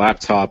same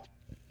laptop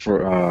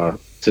for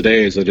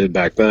today as I did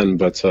back then.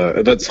 But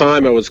at that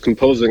time I was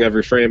composing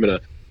every frame in a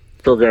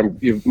program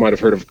you might have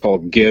heard of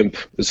called GIMP.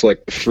 It's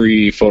like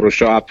free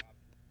Photoshop.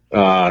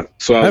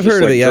 So I've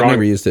heard of it. Yeah, I've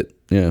never used it.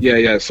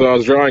 Yeah. So I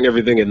was drawing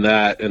everything in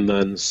that, and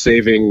then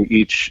saving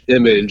each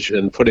image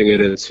and putting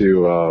it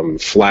into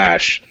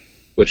Flash,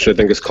 which I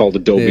think is called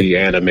Adobe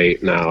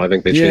Animate now. I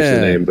think they changed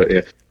the name, but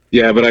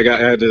yeah. But I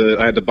had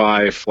to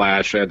buy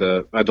Flash. I had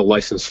to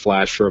license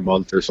Flash for a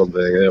month or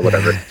something,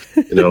 whatever.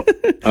 You know,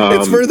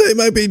 it's for They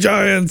Might Be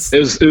Giants. It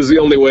was the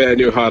only way I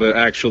knew how to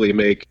actually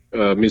make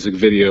a music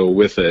video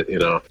with it. You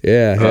know.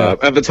 Yeah.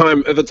 At the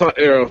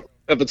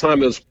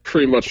time, it was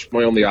pretty much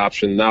my only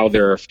option. Now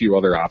there are a few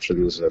other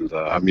options, and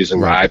I'm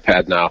using my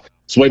iPad now.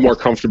 It's way more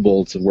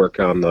comfortable to work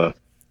on an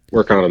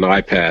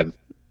iPad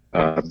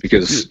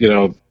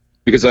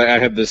because I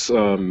had this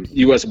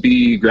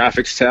USB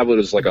graphics tablet.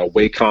 It's like a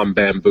Wacom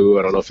Bamboo.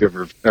 I don't know if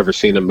you've ever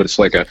seen them, but it's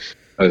like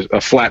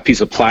a flat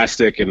piece of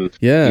plastic, and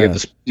you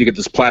get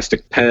this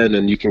plastic pen,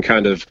 and you can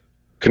kind of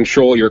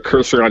control your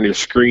cursor on your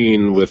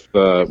screen with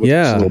this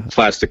little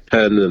plastic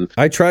pen. And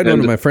I tried one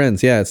with my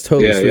friends. Yeah, it's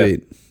totally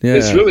sweet. Yeah.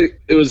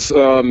 It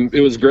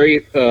was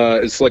great.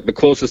 It's like the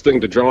closest thing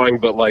to drawing,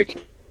 but like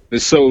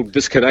it's so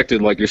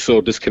disconnected. Like you're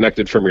so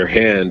disconnected from your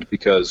hand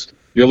because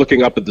you're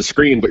looking up at the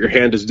screen, but your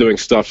hand is doing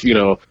stuff. You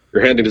know,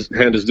 your hand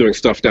is doing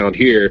stuff down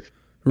here.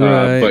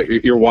 Right.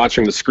 But you're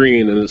watching the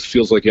screen, and it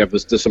feels like you have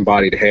this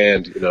disembodied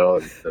hand, you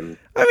know. And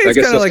I mean, it's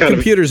kind of like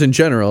computers in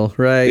general,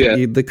 right?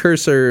 Yeah. The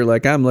cursor,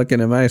 like I'm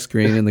looking at my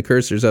screen, and the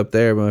cursor's up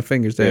there, but my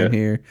finger's down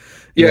here.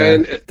 Yeah,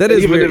 and that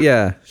is weird.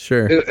 Yeah,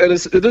 sure. And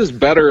it is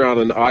better on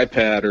an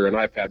iPad or an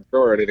iPad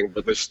Pro or anything,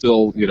 but there's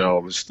still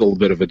a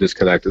bit of a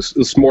disconnect.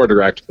 It's more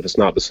direct, but it's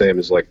not the same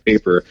as like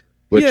paper,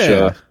 which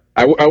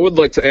I would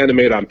like to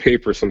animate on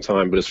paper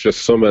sometime, but it's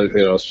just so much,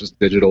 it's just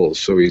digital. It's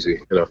so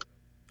easy, Oh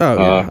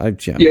yeah,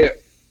 Yeah.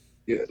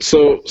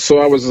 So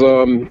I was,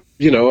 I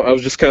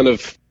was just kind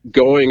of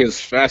going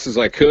as fast as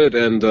I could,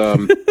 and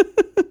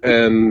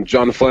and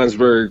John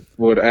Flansburgh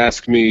would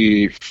ask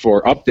me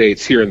for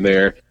updates here and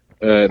there.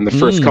 In the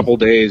first couple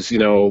days,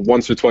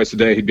 once or twice a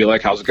day, he'd be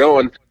like, "How's it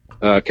going?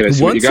 Can I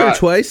see what you got?" Once or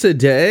twice a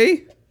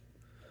day?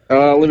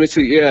 Let me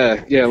see.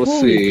 Yeah. Let's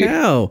see. Holy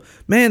cow,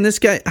 man! This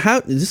guy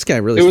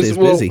really stays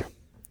busy.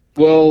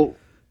 Well,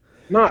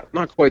 not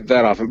quite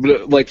that often,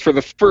 but like for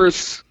the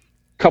first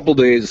couple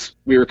days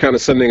we were kind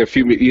of sending a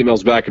few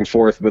emails back and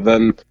forth, but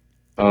then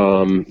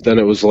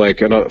it was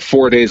like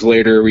 4 days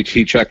later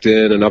he checked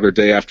in, another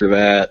day after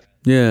that,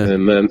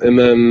 and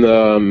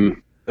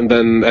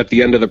then at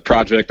the end of the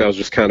project I was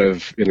just kind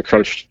of in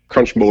crunch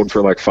mode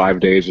for like 5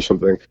 days or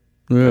something.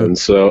 And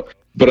so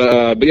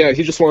but yeah,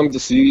 he just wanted to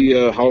see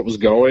how it was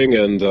going,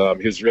 and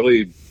he was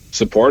really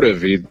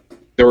supportive.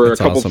 There were a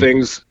couple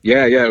things.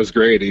 Yeah, it was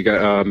great. He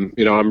got, I'm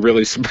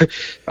really.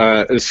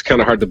 It's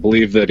kind of hard to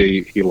believe that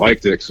he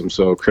liked it because I'm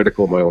so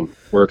critical of my own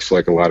works,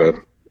 like a lot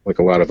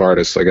of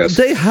artists, I guess.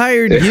 They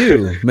hired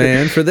you,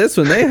 man, for this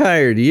one. They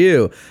hired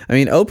you. I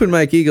mean, Open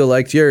Mike Eagle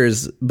liked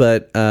yours,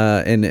 but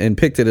and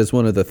picked it as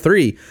one of the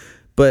three.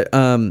 But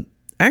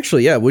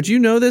actually, yeah. Would you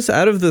know this?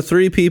 Out of the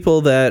three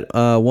people that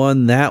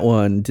won that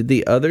one, did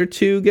the other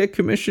two get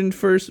commissioned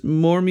for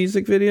more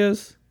music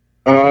videos?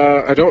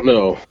 I don't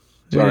know.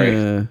 Sorry.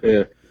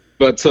 Yeah.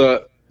 But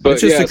it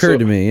just occurred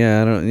to me.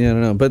 Yeah, I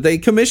don't know. But they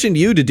commissioned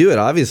you to do it.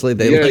 Obviously,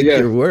 they liked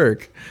your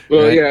work.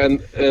 Well, right? yeah,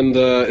 and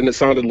it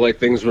sounded like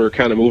things were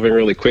kind of moving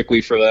really quickly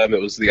for them.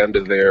 It was the end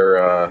of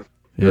their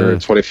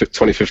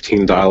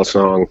 2015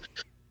 Dial-A-Song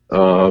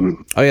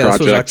This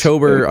was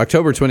October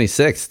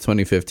 26th,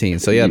 2015.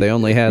 So yeah, they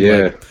only had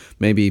like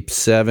maybe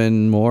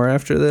 7 more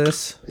after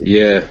this.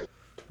 Yeah.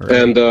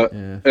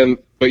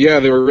 But yeah,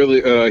 they were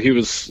really, he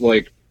was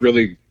like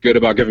really good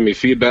about giving me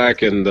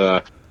feedback. And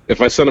if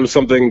I sent him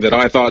something that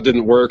I thought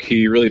didn't work,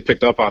 he really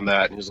picked up on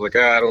that. And he was like,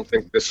 I don't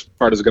think this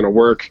part is going to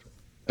work.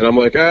 And I'm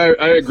like,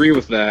 I agree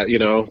with that,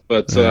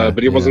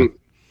 but he wasn't,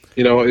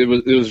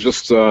 it was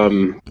just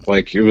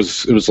like, it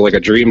was like a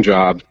dream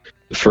job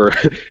for,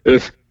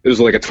 it was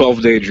like a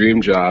 12-day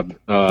dream job.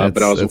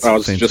 But I was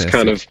fantastic. Just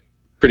kind of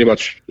pretty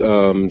much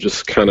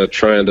just kind of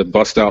trying to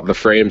bust out the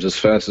frames as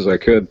fast as I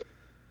could.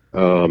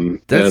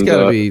 That's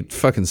gotta be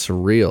fucking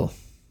surreal.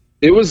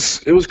 It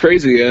was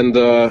crazy, and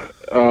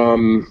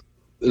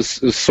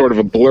it's sort of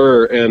a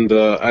blur. And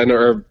I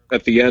know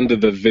at the end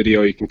of the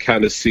video, you can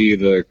kind of see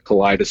the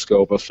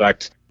kaleidoscope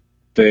effect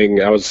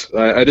thing.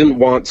 I didn't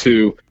want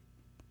to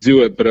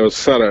do it, but I was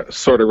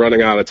sort of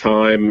running out of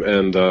time,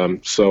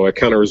 and so I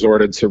kind of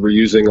resorted to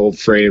reusing old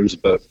frames,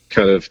 but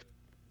kind of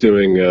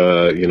doing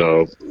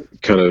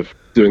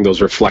doing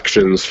those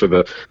reflections for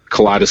the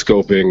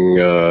kaleidoscoping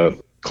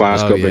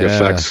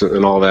effects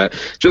and all that,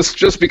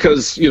 just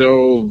because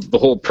the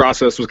whole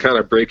process was kind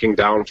of breaking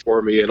down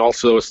for me, and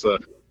also it's the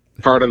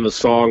part in the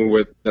song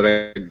that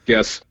I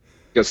guess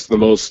the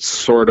most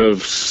sort of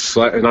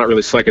not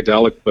really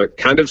psychedelic, but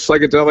kind of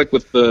psychedelic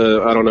with the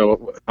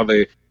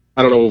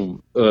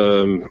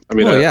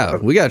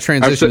we got to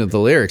transition to the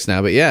lyrics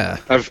now, but yeah,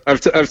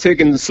 I've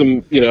taken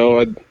some,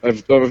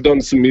 I've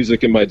done some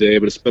music in my day,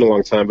 but it's been a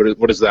long time. But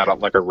what is that,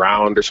 like a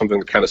round or something,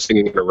 kind of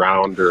singing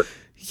around, or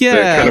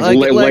kind of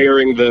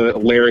layering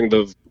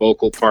the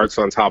vocal parts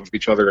on top of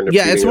each other? And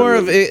it's more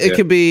of it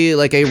could be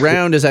like a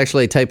round is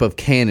actually a type of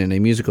canon, a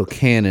musical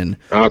canon.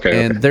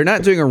 And they're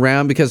not doing a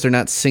round because they're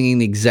not singing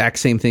the exact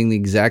same thing the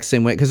exact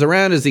same way, because a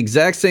round is the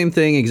exact same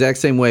thing, exact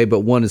same way, but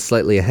one is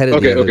slightly ahead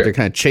of the other. They're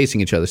kind of chasing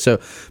each other. So,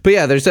 but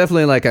yeah, there's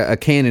definitely like a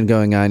canon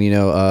going on,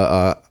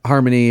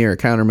 harmony or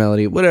counter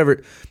melody,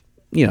 whatever.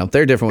 There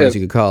are different ways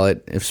you could call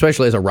it,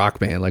 especially as a rock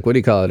band. Like, what do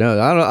you call it?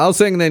 No, I don't know. I'll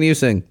sing, then you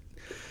sing.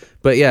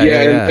 But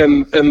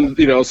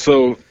and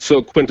so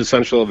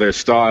quintessential of their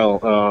style,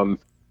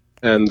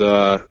 and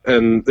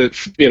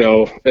it,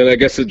 and I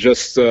guess it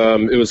just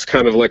it was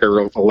kind of like a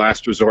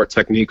last resort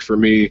technique for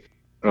me,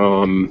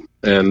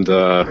 and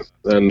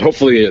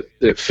hopefully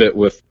it fit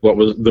with what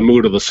was the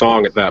mood of the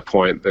song at that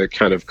point, the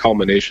kind of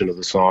culmination of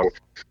the song,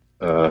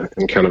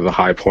 and kind of the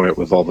high point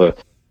with all the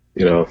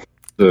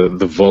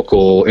the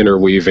vocal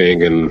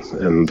interweaving and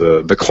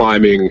the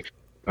climbing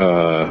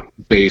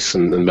bass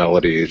and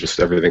melody, just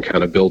everything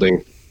kind of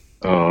building.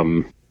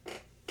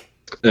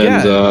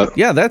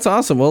 That's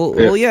awesome. Well,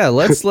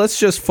 let's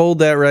just fold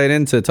that right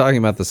into talking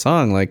about the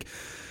song. Like,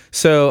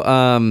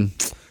 so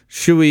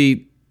should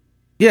we?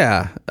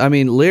 Yeah, I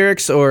mean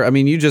lyrics,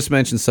 you just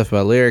mentioned stuff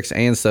about lyrics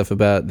and stuff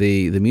about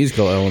the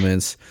musical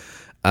elements.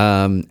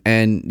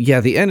 And yeah,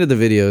 the end of the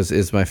videos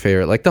is my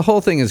favorite. Like, the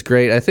whole thing is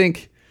great. I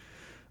think.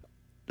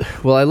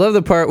 Well, I love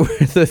the part where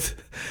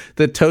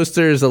the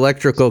toaster's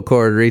electrical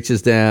cord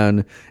reaches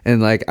down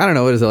and, like, I don't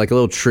know, what is it, like a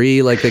little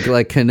tree, like they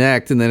like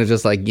connect, and then it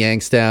just like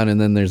yanks down,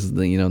 and then there's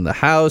the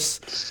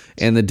house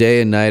and the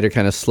day and night are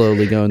kind of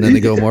slowly going, then they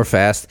go more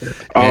fast.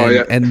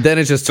 And then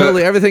it just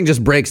totally everything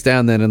just breaks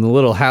down then, and the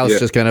little house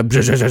just kind of.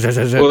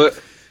 Well,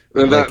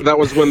 that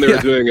was when they were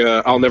doing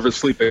 "I'll Never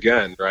Sleep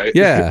Again," right?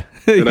 Yeah.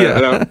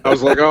 and I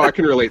was like, I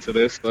can relate to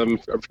this. I'm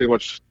pretty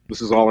much,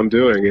 this is all I'm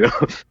doing,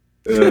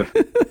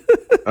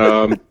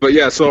 but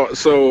yeah,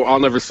 so I'll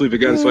Never Sleep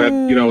Again. So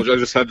I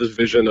just had this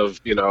vision of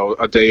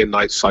a day and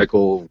night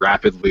cycle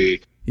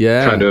rapidly,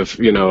 kind of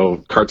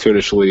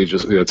cartoonishly,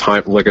 just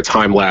time, like a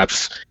time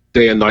lapse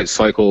day and night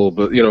cycle.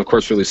 But of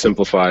course, really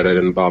simplified. I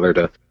didn't bother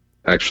to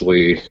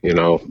actually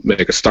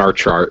make a star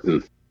chart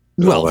and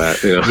all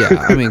that.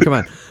 Yeah, I mean, come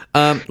on.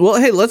 Well,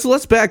 hey,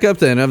 let's back up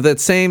then in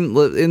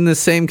the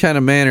same kind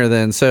of manner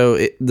then. So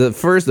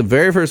the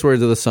very first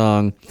words of the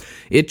song,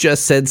 it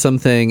just said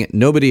something,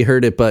 nobody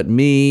heard it but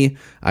me.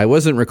 I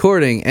wasn't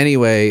recording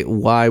anyway.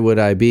 Why would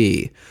I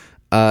be?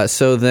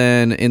 So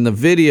then in the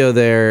video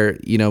there,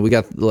 we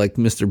got like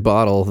Mr.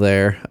 Bottle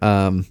there,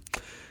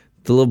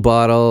 the little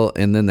bottle,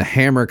 and then the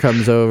hammer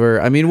comes over.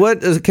 I mean,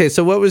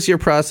 so what was your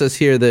process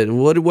here?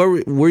 What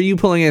were you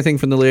pulling anything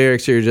from the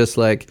lyrics, or you're just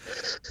like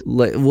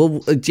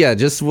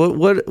just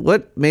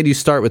what made you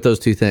start with those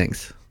two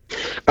things?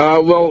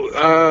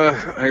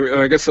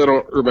 I guess I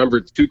don't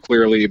remember too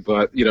clearly,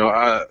 but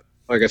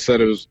like I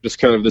said, it was just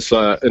kind of this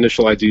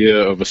initial idea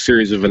of a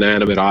series of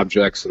inanimate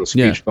objects and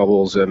speech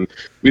bubbles, and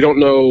we don't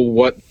know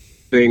what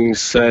thing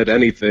said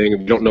anything.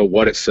 We don't know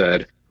what it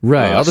said.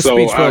 Right. All the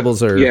speech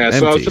bubbles are empty.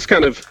 So I was just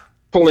kind of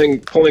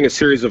pulling a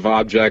series of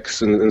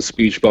objects and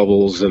speech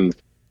bubbles and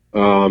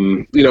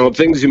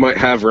things you might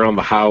have around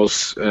the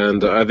house.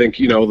 And I think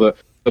the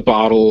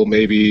bottle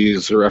maybe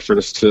is a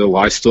reference to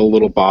 "Lie Still,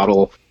 Little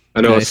Bottle."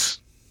 I know it's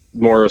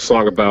more a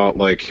song about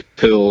like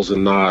pills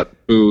and not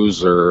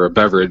booze or a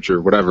beverage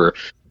or whatever.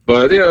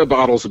 But a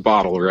bottle's a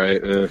bottle, right?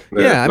 I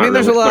mean,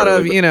 there's a lot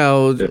of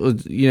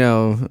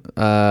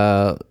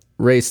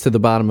Race to the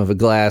Bottom of a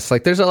Glass.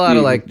 Like there's a lot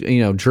of like,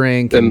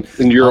 drink and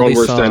Your all Own these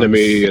Worst songs.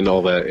 Enemy and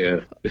all that.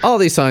 Yeah. All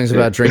these songs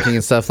about drinking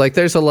and stuff. Like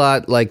there's a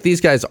lot, like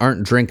these guys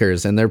aren't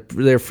drinkers, and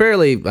they're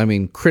fairly,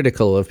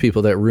 critical of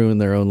people that ruin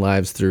their own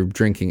lives through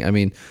drinking. I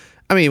mean,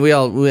 we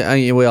all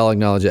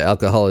acknowledge that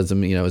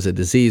alcoholism, is a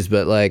disease,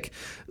 but like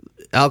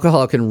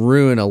alcohol can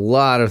ruin a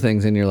lot of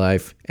things in your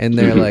life. And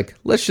they're like,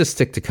 let's just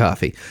stick to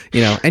coffee,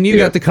 and you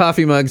got the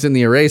coffee mugs in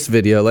the Erase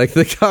video, like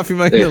the coffee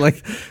mug,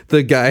 like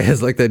the guy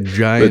has like that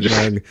giant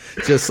mug,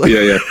 just like,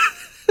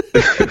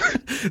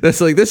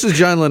 that's like, this is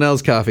John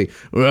Linnell's coffee.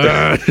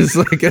 It's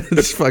like a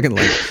fucking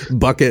like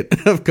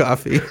bucket of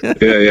coffee.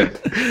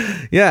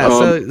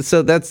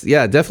 So that's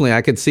definitely.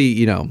 I could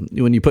see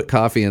when you put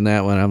coffee in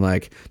that one, I'm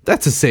like,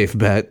 that's a safe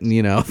bet.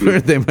 For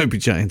They Might Be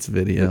Giants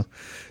video.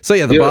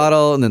 So the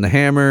bottle and then the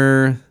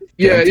hammer,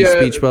 empty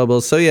speech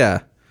bubbles. So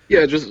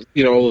just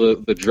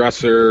the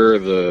dresser,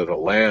 the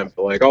lamp,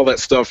 like all that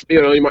stuff.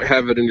 You might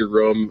have it in your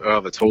room,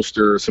 the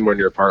toaster somewhere in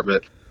your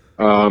apartment.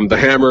 The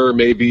hammer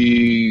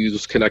maybe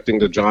just connecting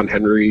to John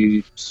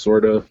Henry,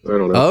 sort of. I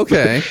don't know.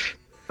 Okay.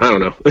 I don't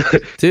know.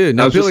 Dude,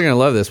 people are going to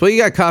love this. Well,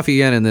 you got coffee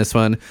again in this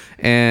one.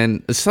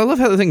 And so I love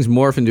how the things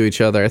morph into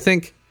each other. I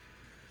think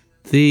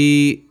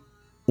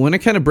when it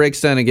kind of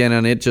breaks down again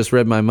on It Just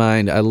Read My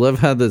Mind, I love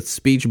how the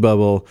speech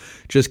bubble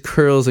just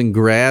curls and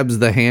grabs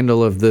the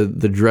handle of the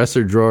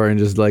dresser drawer and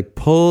just like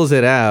pulls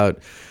it out.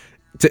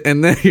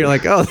 And then you're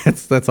like, oh,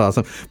 that's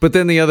awesome. But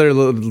then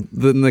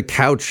the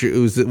couch it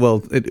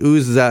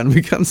oozes out and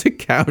becomes a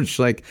couch.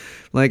 Like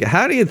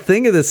how do you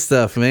think of this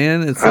stuff,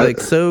 man? It's like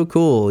so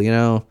cool,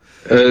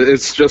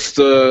 It's just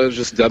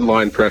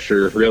deadline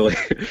pressure, really.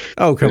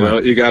 Oh, come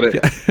on. You got to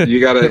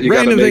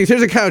random things.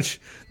 Here's a couch.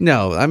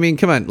 No,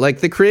 come on. Like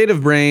the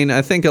creative brain,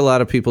 I think a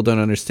lot of people don't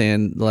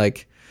understand.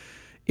 Like,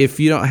 if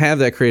you don't have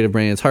that creative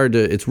brain,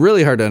 it's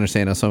really hard to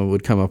understand how someone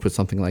would come up with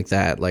something like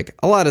that. Like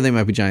a lot of They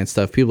Might Be Giant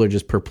stuff, people are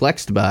just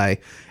perplexed by,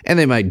 and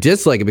they might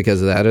dislike it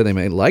because of that, or they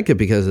might like it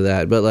because of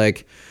that. But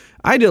like,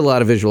 I did a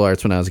lot of visual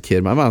arts when I was a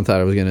kid. My mom thought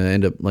I was going to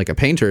end up like a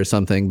painter or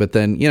something. But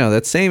then,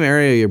 that same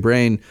area of your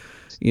brain,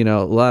 a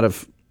lot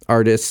of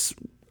artists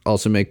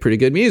also make pretty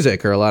good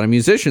music, or a lot of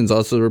musicians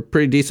also are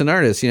pretty decent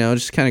artists. It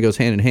just kind of goes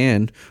hand in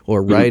hand,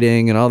 or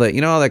writing and all that,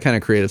 all that kind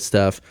of creative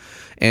stuff.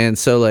 And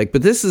so like,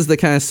 but this is the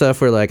kind of stuff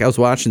where like I was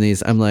watching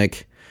these, I'm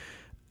like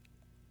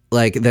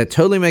that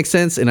totally makes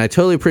sense, and I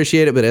totally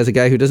appreciate it. But as a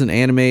guy who doesn't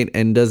animate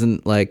and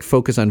doesn't like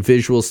focus on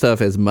visual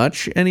stuff as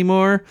much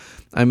anymore,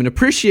 I'm an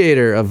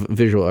appreciator of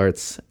visual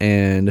arts,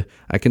 and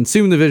I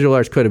consume the visual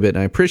arts quite a bit, and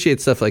I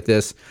appreciate stuff like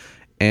this.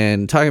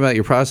 And talking about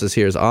your process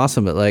here is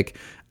awesome, but like,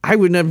 I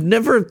would have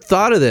never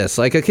thought of this.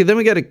 Like, okay, then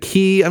we got a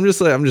key. I'm just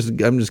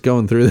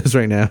going through this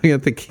right now. We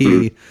got the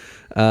key,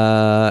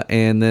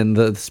 and then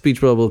the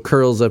speech bubble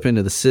curls up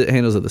into the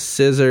handles of the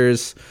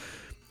scissors,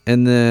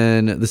 and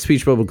then the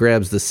speech bubble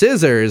grabs the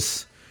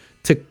scissors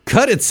to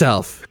cut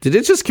itself. Did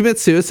it just commit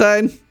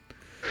suicide?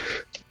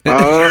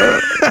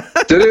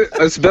 Did it?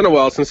 It's been a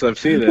while since I've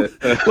seen it.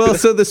 Well,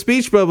 so the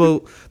speech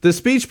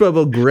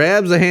bubble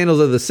grabs the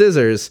handles of the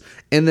scissors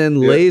and then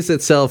lays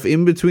itself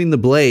in between the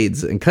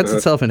blades and cuts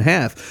itself in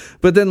half.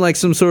 But then like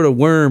some sort of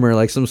worm or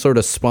like some sort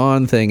of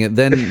spawn thing, and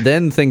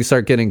then things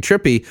start getting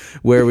trippy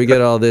where we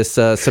get all this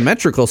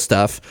symmetrical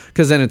stuff,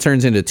 because then it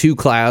turns into two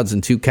clouds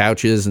and two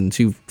couches and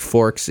two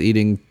forks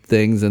eating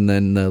things, and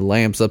then the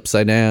lamps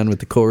upside down with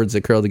the cords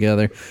that curl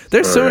together.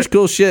 There's so much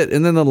cool shit.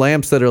 And then the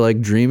lamps that are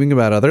like dreaming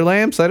about other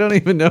lamps. I don't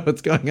even know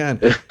what's going on.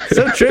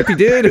 So trippy,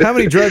 dude. How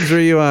many drugs were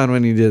you on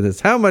when you did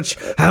this? How much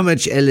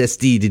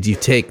LSD did you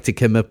take to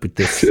come up with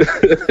this?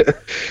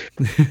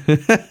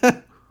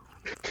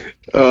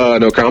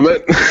 No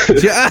comment.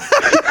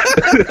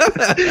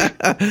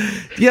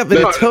 Yeah, but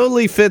it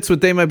totally fits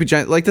with They Might Be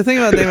Giants. Like the thing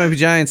about They Might Be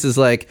Giants is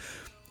like,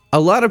 a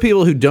lot of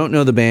people who don't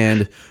know the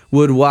band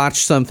would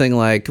watch something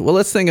like, well,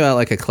 let's think about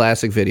like a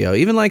classic video,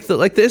 even like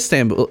the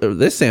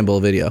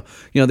Istanbul video,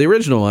 the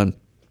original one.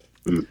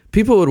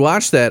 People would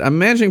watch that. I'm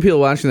imagining people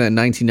watching that in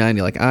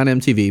 1990, like on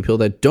MTV, people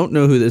that don't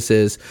know who this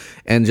is,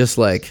 and just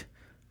like,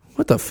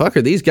 what the fuck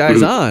are these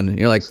guys on? And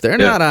you're like, they're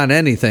not on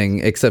anything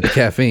except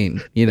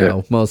caffeine,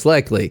 most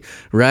likely,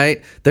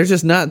 right? They're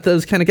just not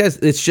those kind of guys.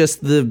 It's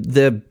just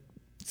the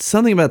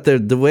something about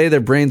the way their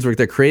brains work,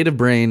 their creative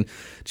brain,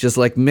 just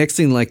like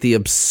mixing like the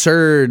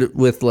absurd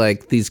with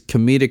like these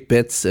comedic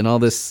bits and all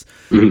this.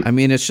 I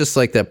mean, it's just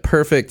like that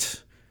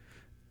perfect.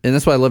 And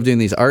that's why I love doing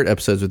these art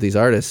episodes with these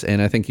artists.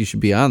 And I think you should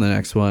be on the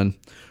next one,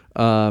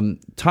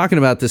 talking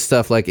about this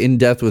stuff like in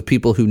depth with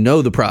people who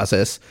know the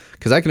process,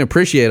 because I can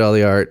appreciate all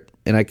the art,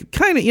 and I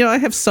kind of, I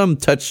have some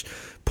touch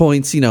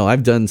points.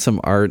 I've done some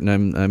art, and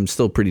I'm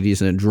still pretty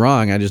decent at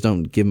drawing. I just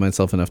don't give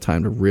myself enough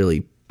time to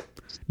really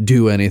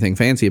do anything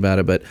fancy about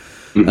it. But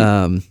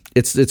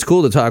it's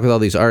cool to talk with all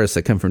these artists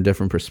that come from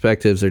different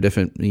perspectives or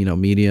different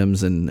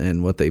mediums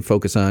and what they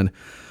focus on.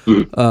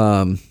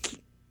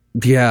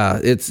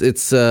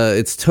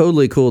 It's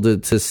totally cool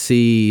to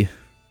see.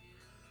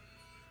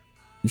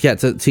 Yeah,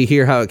 to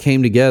hear how it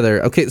came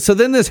together. Okay, so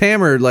then this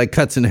hammer like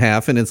cuts in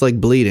half and it's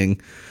like bleeding.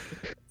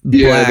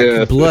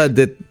 black blood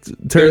that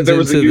turns there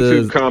was a into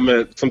YouTube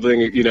comment, something,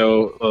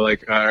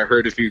 like I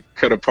heard if you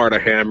cut apart a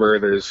hammer,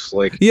 there's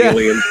like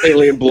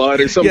alien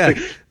blood or something.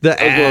 Yeah,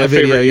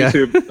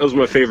 that was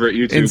my favorite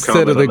YouTube instead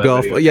comment of the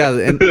golf. video.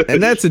 Yeah,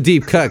 and that's a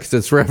deep cut because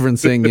it's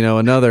referencing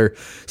another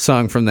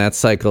song from that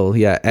cycle.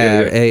 Yeah.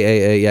 And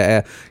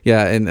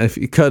if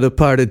you cut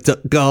apart a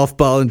golf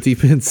ball and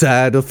deep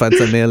inside, I'll find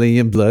some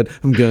alien blood.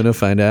 I'm gonna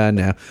find out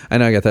now. I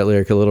know I got that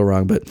lyric a little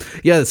wrong, but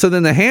yeah. So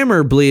then the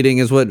hammer bleeding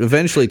is what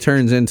eventually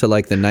turns into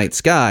like the night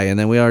sky, and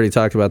then we already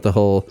talked about the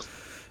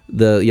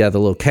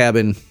little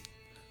cabin.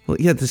 Well,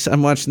 yeah,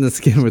 I'm watching this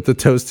again with the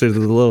toaster, the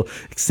little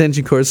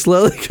extension cord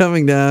slowly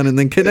coming down and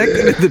then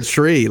connecting to the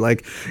tree,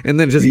 and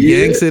then just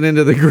yanks it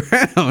into the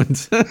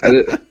ground.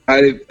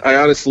 I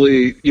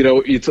honestly,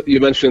 you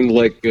mentioned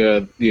like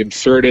the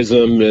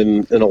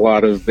absurdism in a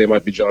lot of They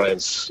Might Be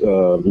Giants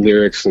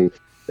lyrics and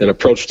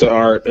approach to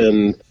art,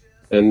 and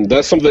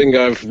that's something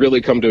I've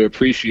really come to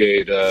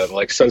appreciate.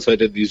 Since I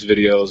did these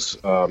videos,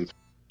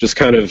 just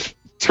kind of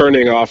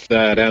turning off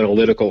that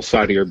analytical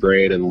side of your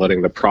brain and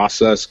letting the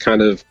process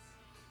kind of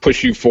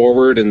push you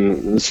forward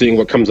and seeing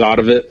what comes out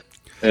of it.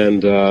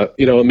 And,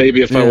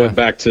 maybe if I went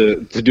back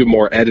to do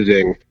more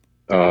editing,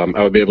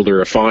 I would be able to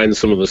refine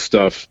some of the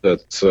stuff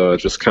that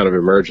just kind of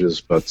emerges.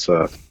 But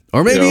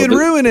or maybe you'd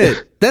ruin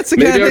it. That's the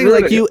kind of thing,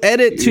 like you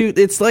edit to,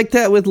 it's like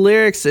that with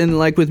lyrics and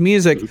like with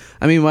music.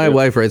 I mean, my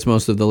wife writes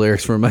most of the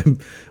lyrics for my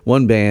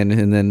one band,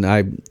 and then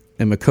I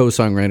am a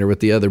co-songwriter with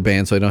the other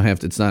band, so I don't have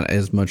to, it's not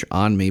as much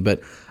on me,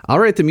 but I'll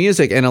write the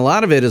music, and a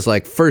lot of it is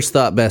like first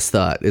thought, best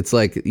thought. It's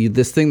like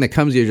this thing that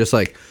comes, you're just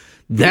like,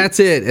 that's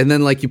it. And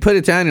then like you put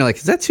it down, you're like,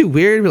 is that too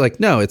weird? We're like,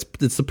 no, it's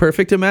the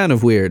perfect amount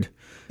of weird.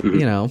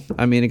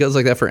 I mean, it goes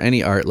like that for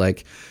any art.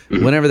 Like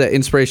whenever that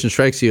inspiration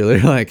strikes you, they're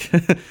like,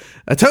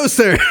 a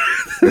toaster,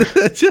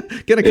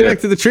 gonna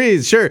connect to the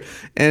trees, sure.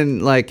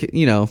 And like,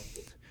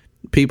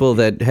 people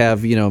that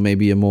have,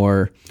 maybe a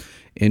more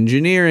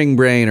engineering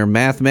brain or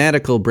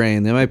mathematical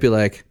brain, they might be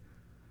like,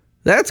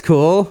 that's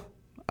cool.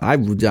 I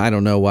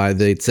don't know why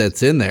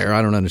it's in there.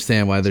 I don't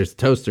understand why there's a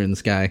toaster in the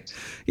sky,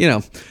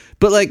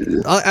 But like,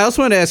 I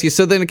also want to ask you.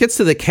 So then it gets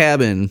to the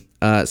cabin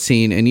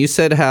scene, and you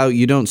said how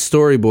you don't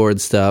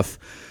storyboard stuff.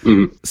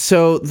 Mm-hmm.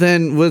 So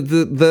then, with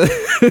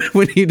the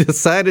when you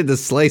decided to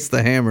slice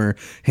the hammer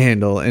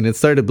handle and it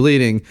started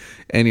bleeding,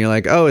 and you're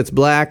like, oh, it's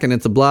black and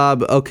it's a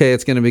blob. Okay,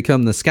 it's going to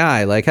become the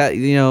sky. Like how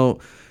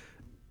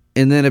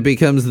and then it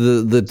becomes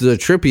the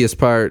trippiest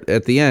part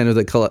at the end, or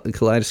the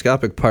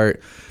kaleidoscopic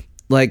part.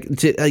 Like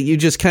you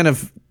just kind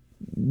of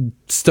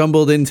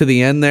stumbled into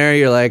the end there.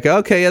 You're like,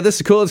 okay, yeah, this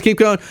is cool. Let's keep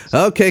going.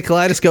 Okay,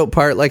 kaleidoscope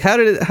part. Like, how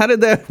does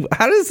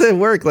that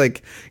work?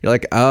 Like, you're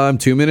like, oh, I'm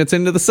 2 minutes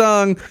into the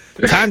song.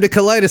 Time to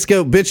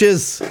kaleidoscope,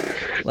 bitches.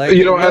 Like,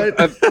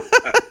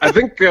 I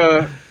think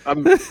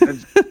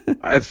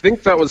I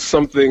think that was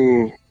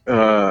something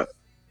John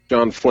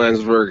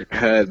Flansburgh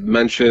had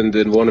mentioned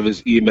in one of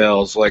his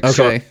emails. Like,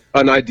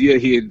 an idea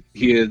he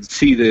had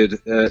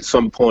seeded at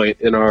some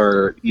point in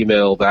our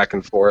email back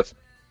and forth.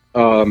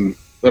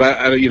 But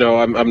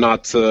I'm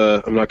not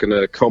going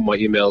to comb my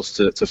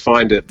emails to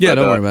find it. Yeah, but,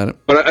 don't worry about it.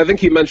 But I think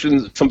he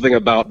mentioned something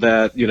about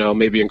that.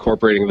 Maybe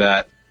incorporating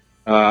that.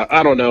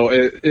 I don't know.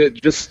 It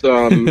just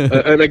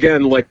and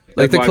again, like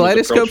the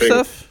kaleidoscope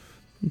stuff.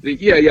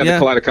 Yeah,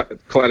 the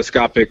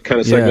kaleidoscopic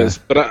kind of segments.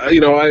 Yeah. But I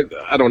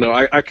don't know.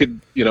 I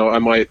could, I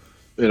might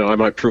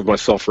prove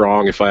myself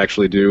wrong if I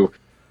actually do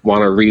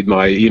want to read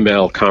my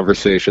email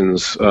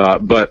conversations,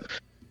 but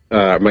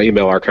my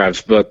email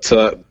archives. But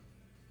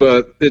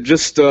it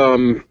just,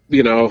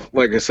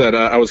 like I said,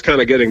 I was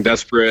kind of getting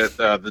desperate.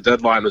 The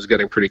deadline was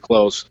getting pretty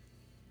close.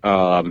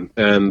 And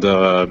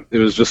it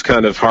was just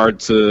kind of hard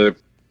to,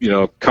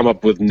 come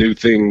up with new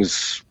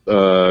things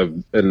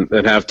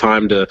and have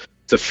time to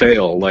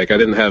fail. Like I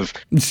didn't have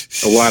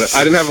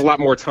a lot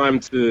more time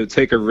to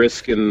take a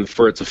risk and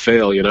for it to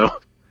fail,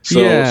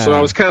 So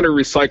I was kind of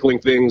recycling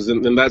things,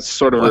 and that's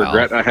sort of a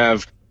regret I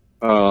have.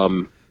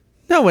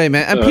 No way,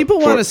 man. And people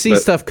want to see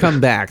stuff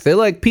come back. They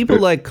like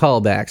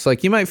callbacks.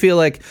 Like you might feel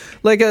like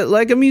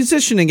a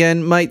musician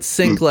again might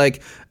think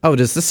like, oh,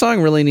 does this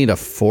song really need a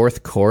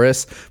fourth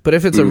chorus? But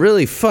if it's a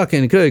really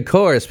fucking good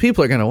chorus,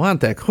 people are gonna want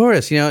that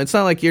chorus. It's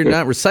not like you're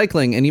not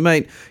recycling, and you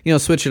might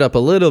switch it up a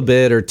little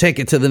bit or take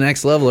it to the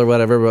next level or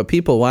whatever. But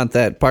people want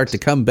that part to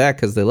come back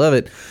because they love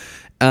it.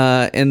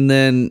 And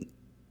then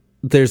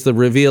there's the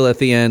reveal at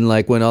the end,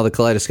 like when all the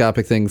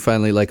kaleidoscopic thing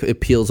finally like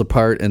it peels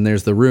apart, and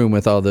there's the room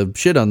with all the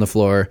shit on the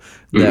floor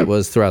that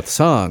was throughout the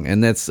song,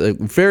 and that's a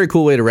very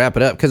cool way to wrap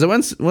it up, because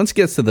once it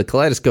gets to the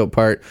kaleidoscope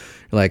part,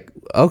 you're like,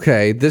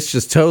 okay, this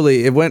just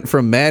totally, it went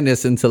from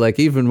madness into like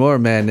even more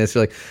madness.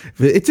 You're like,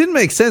 it didn't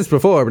make sense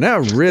before, but now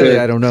really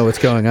I don't know what's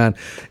going on.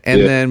 And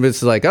then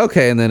it's like,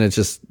 okay, and then it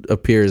just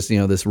appears,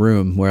 this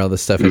room where all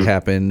this stuff had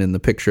happened, and the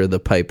picture of the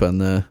pipe on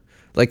the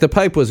Like the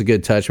pipe was a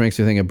good touch. Makes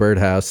me think of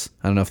Birdhouse.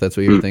 I don't know if that's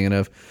what you were thinking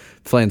of.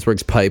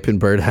 Flansburgh's pipe in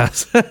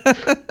Birdhouse.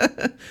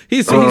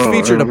 he's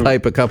featured a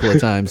pipe a couple of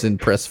times in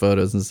press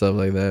photos and stuff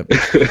like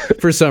that.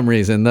 For some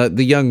reason,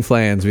 the young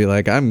Flans be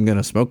like, I'm going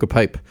to smoke a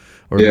pipe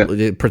or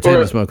pretend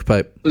to smoke a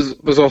pipe.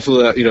 There's also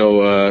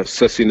that,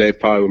 Ceci Ne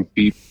Pas Un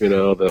Pipe,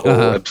 the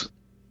whole,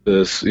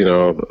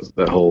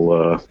 that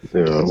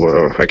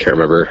whole, I can't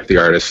remember the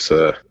artist.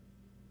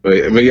 But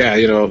yeah,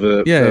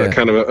 the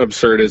kind of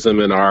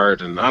absurdism in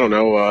art, and I don't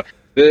know,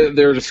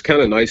 they're just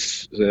kind of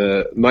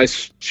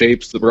nice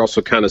shapes that were also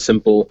kind of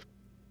simple,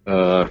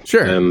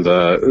 sure,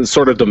 and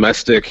sort of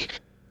domestic,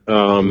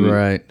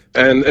 right.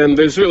 And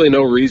there's really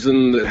no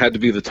reason that it had to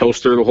be the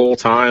toaster the whole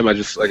time. I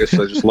guess I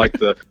just like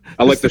the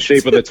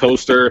shape of the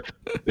toaster.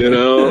 I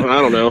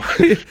don't know.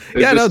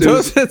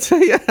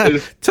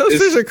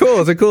 Toasters are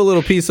cool. It's a cool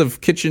little piece of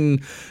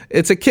kitchen.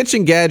 It's a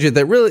kitchen gadget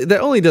that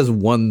only does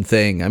one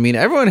thing. I mean,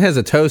 everyone has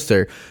a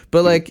toaster,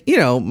 but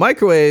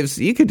microwaves,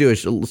 you could do a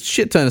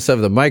shit ton of stuff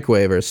with a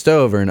microwave or a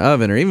stove or an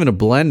oven or even a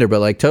blender.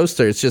 But like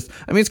toaster,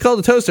 it's called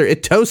a toaster.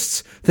 It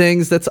toasts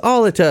things. That's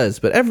all it does.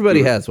 But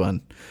everybody has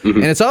one.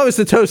 And it's always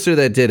the toaster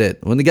that did it.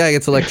 When the guy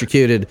gets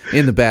electrocuted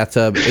in the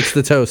bathtub, it's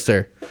the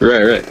toaster.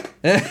 Right.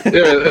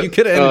 You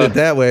could have ended it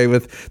that way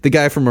with the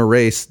guy from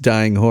Erase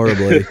dying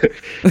horribly.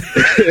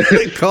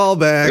 Call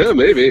back. Yeah,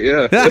 maybe.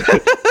 Yeah.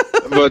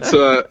 but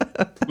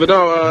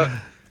no.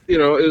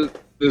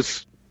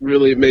 This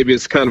really, maybe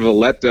it's kind of a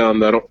letdown.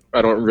 That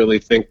I don't really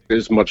think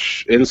there's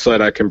much insight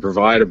I can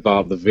provide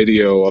about the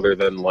video other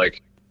than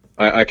like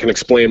I can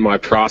explain my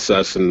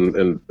process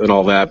and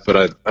all that, but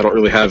I don't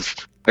really have.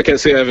 I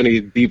can't say I have any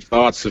deep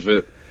thoughts of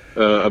it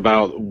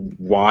about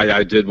why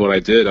I did what I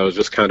did. I was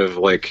just kind of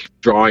like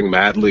drawing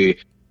madly,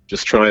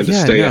 just trying to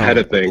stay ahead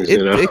of things.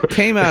 It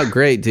came out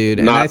great, dude.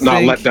 And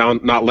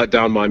not let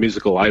down my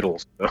musical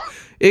idols.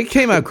 It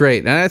came out great,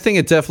 and I think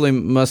it definitely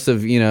must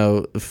have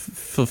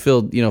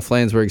fulfilled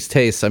Flansburgh's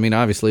tastes. I mean,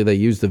 obviously they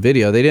used the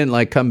video. They didn't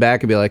like come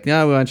back and be like,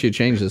 "No, we want you to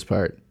change this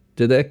part,"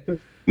 did they?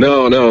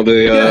 No.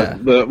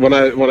 When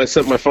I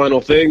sent my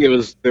final thing,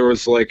 there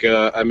was like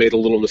I made a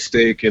little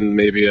mistake in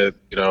maybe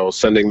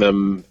sending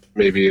them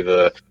maybe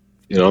the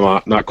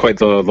not quite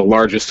the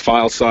largest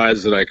file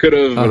size that I could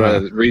have,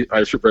 but I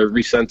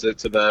resent it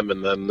to them,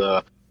 and then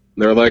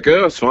they're like,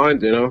 "Oh, it's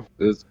fine,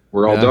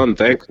 we're all done.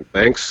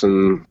 Thanks,"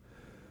 and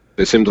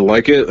they seemed to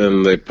like it,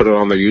 and they put it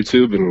on their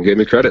YouTube and gave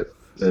me credit.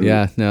 And,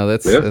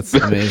 that's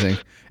amazing.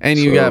 And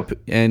you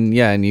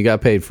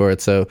got paid for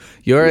it. So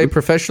you're a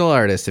professional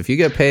artist. If you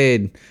get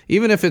paid,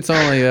 even if it's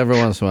only every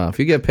once in a while, if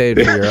you get paid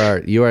for your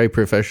art, you are a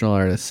professional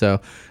artist. So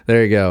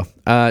there you go.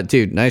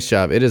 Dude, nice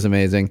job. It is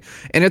amazing.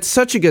 And it's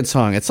such a good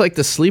song. It's like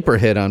the sleeper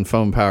hit on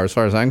Foam Power as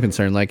far as I'm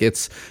concerned. Like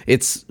it's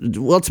a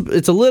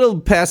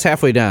little past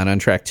halfway down on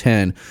track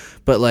 10,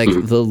 but like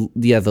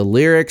the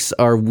lyrics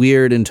are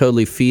weird and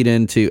totally feed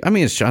into, I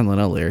mean, it's John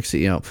Linnell lyrics,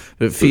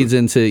 but it feeds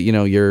into,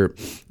 your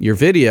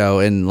video,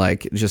 and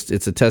like just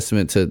it's a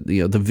testament to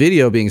the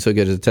video being so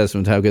good is a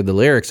testament to how good the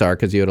lyrics are,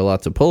 because you had a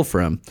lot to pull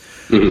from.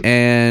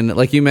 And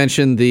like you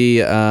mentioned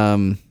the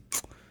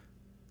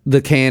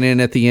canon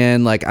at the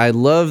end, like I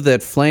love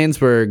that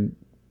Flansburgh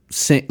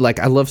sing, like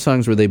I love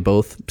songs where they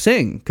both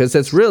sing, because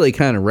that's really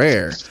kind of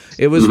rare.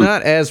 It was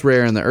not as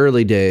rare in the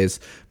early days,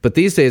 but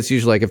these days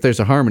usually like if there's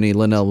a harmony,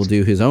 Linnell will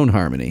do his own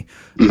harmony.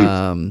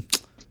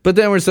 But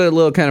then there's a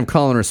little kind of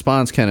call and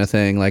response kind of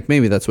thing. Like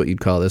maybe that's what you'd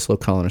call this,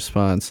 little call and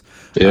response.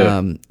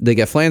 Yeah. They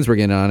get Flansburgh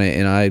in on it,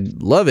 and I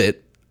love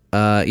it.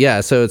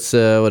 So it's,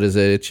 what is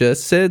it? It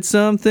just said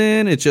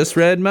something. It just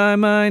read my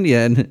mind.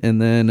 Yeah.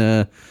 And then,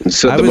 I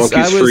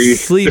was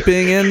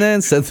sleeping and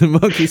then set the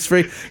monkeys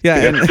free. Yeah.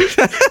 And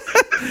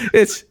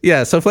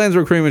so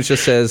Flansburgh pretty much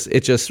just says, it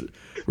just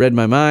read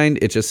my mind.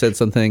 It just said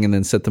something and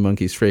then set the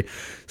monkeys free.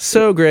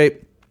 So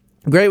great.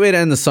 Great way to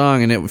end the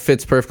song, and it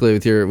fits perfectly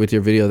with your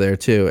video there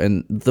too.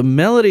 And the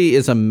melody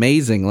is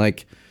amazing.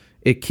 Like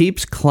it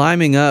keeps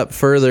climbing up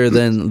further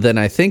than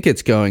I think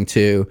it's going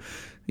to.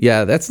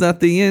 Yeah, that's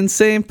not the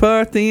insane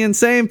part. The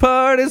insane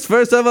part is,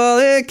 first of all,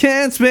 it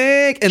can't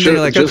speak. And then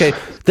you're like, okay,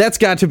 that's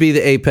got to be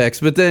the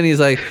apex. But then he's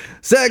like,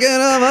 second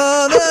of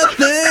all, the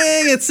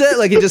thing it said.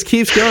 Like, he just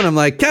keeps going. I'm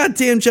like, God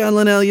damn, John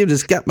Linnell, you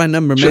just got my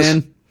number,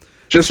 man.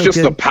 Just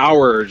the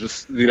power,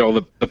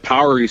 the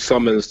power he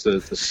summons to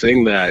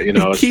sing that,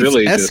 it's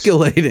really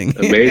escalating.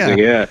 Just amazing,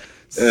 yeah.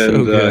 And,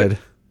 so good.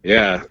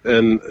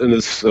 And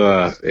it's,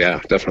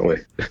 definitely.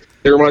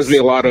 It reminds me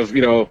a lot of,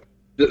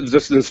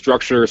 just in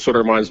structure, sort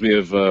of reminds me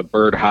of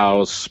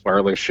Birdhouse,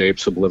 Spiraling Shape,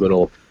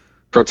 Subliminal,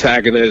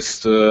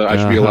 Protagonist, I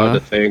Should Be Allowed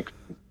to Think,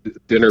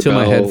 Dinner Till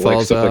Bell, my head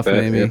falls stuff off, like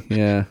that. maybe.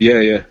 Yeah.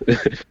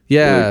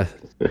 Yeah.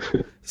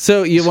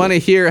 So you want to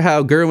hear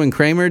how Gerwin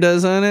Kramer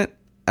does on it?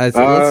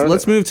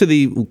 Let's move to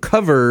the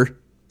cover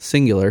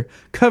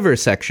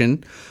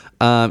section.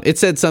 It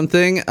said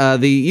something.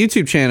 The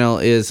YouTube channel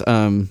is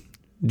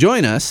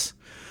Join Us,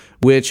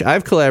 which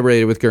I've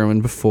collaborated with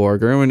Gerwin before.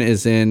 Gerwin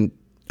is in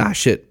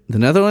the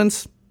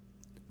Netherlands.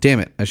 Damn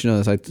it, I should know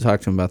this. I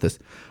talked to him about this.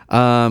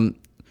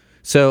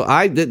 So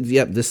I did.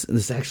 Yep, this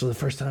is actually the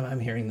first time I'm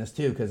hearing this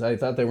too, because I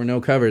thought there were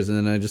no covers, and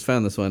then I just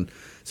found this one.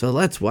 So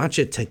let's watch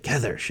it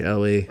together,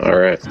 shall we? All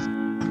right.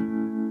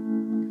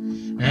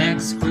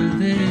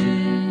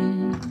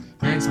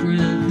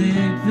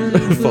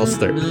 False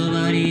start.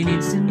 Nobody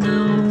needs to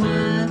know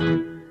what.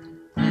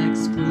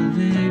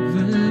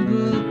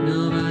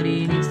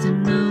 Nobody needs to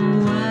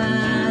know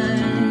why.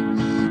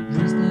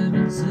 Just love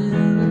and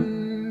silver.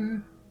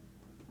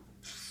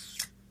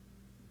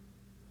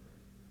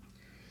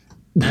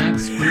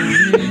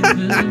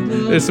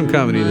 There's some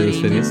comedy to this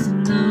video.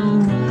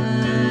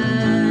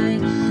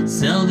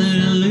 Sell the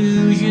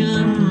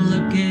illusion,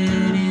 look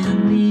it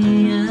in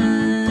the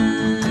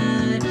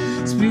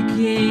eye.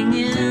 Speaking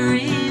in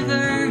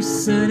reverse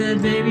so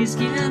that babies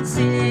can't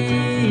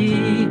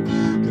see.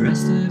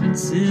 Dressed up in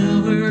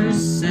silver,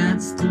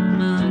 sets the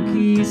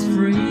monkeys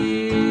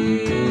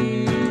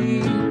free.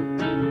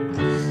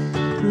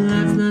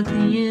 That's not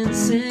the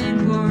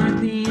insane part.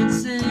 The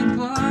insane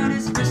part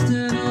is first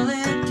of all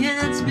it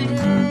can't speak.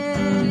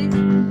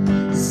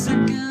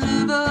 Sick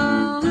of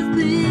all the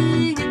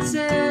things it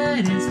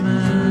said. It's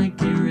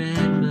like you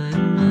read my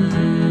mind.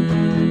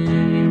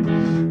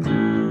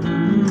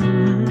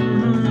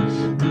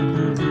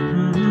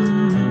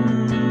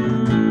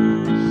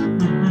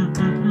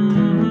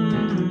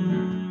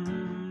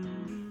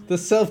 The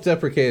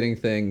self-deprecating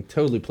thing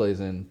totally plays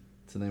in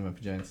to the Name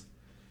of Giants.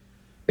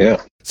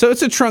 Yeah. So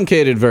it's a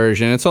truncated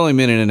version. It's only a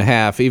minute and a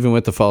half, even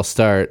with the false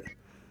start.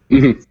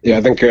 Mm-hmm. Yeah,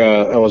 I think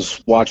I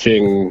was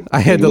watching. I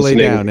had to lay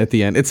down at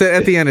the end. It's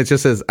at the end. It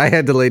just says, "I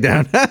had to lay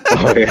down."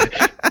 Oh, yeah.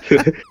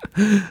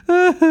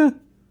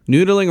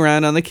 Noodling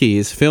around on the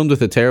keys, filmed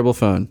with a terrible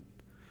phone.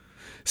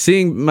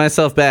 Seeing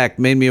myself back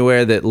made me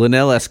aware that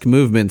Linnell-esque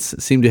movements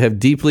seem to have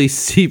deeply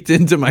seeped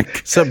into my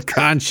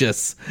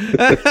subconscious.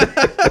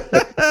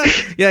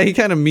 Yeah, he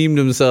kind of memed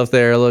himself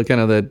there, a little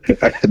kind of the,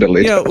 I had to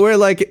lay down. where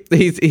like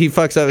he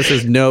fucks up and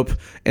says nope,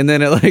 and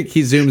then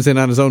he zooms in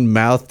on his own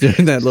mouth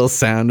doing that little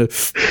sound.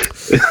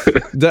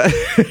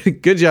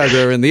 Good job,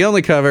 Gerwin. The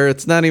only cover.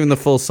 It's not even the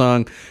full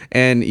song,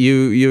 and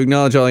you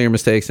acknowledge all your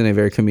mistakes in a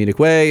very comedic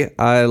way.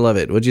 I love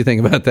it. What'd you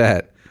think about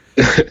that?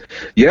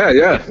 Yeah.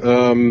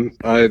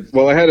 I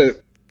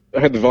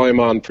had the volume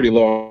on pretty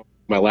low on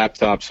my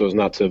laptop so as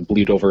not to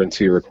bleed over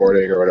into your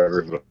recording or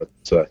whatever.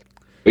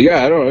 But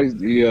yeah, I don't know.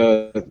 He,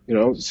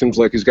 it seems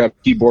like he's got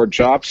keyboard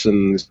chops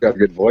and he's got a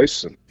good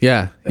voice. And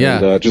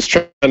just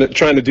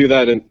trying to do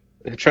that in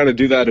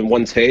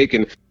one take.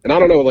 And I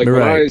don't know, like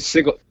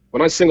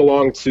when I sing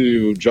along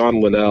to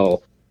John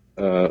Linnell,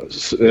 or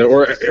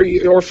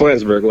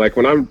Flansburgh, like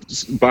when I'm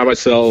by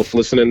myself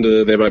listening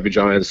to They Might Be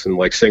Giants and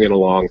like singing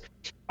along,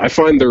 I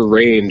find their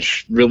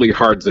range really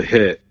hard to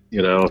hit,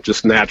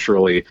 just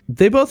naturally.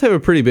 They both have a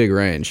pretty big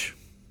range.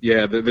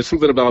 Yeah, there's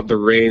something about the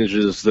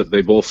ranges that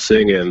they both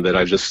sing in that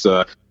I just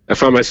I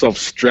find myself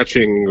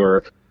stretching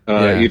or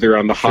either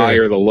on the high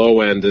or the low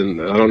end, and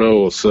I don't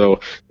know. So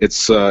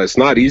it's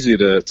not easy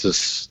to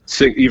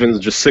sing, even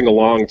just sing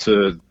along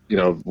to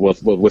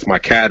with my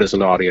cat as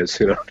an audience.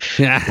 Yeah.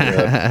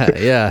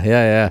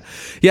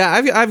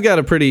 I've got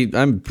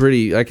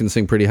I can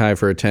sing pretty high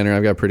for a tenor.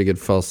 I've got pretty good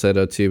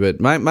falsetto too, but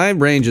my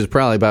range is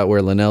probably about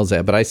where Linnell's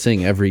at. But I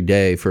sing every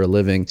day for a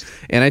living,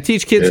 and I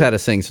teach kids how to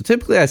sing. So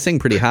typically I sing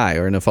pretty high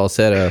or in a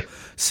falsetto,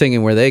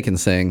 singing where they can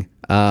sing.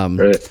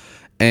 Right.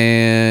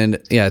 And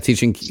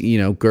teaching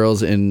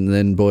girls and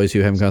then boys who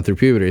haven't gone through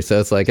puberty.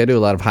 So it's like I do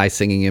a lot of high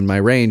singing, and my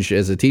range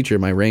as a teacher,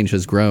 my range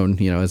has grown.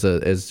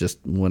 As just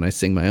when I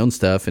sing my own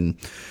stuff, and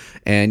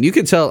you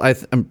can tell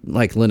I'm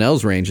like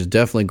Linnell's range has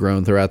definitely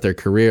grown throughout their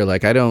career.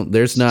 Like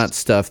there's not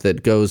stuff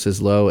that goes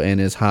as low and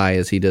as high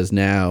as he does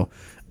now.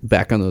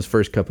 Back on those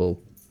first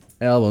couple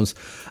albums.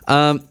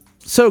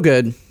 So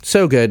good.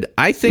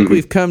 I think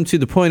we've come to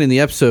the point in the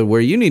episode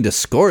where you need to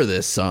score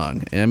this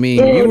song. I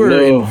mean, you were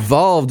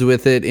involved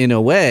with it in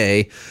a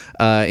way.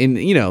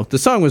 The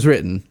song was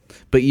written,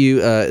 but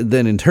you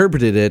then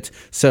interpreted it.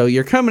 So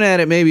you're coming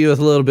at it maybe with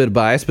a little bit of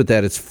bias, but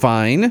that is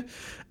fine.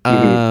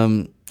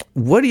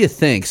 What do you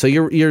think? So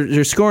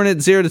you're scoring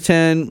it 0 to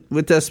 10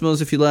 with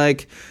decimals if you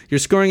like. You're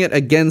scoring it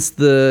against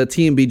the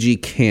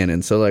TMBG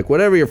canon. So like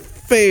whatever your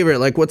favorite,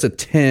 like what's a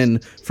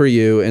 10 for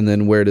you, and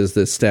then where does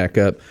this stack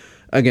up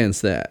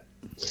against that?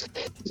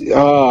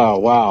 Oh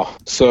wow!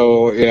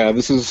 So yeah,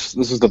 this is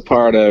the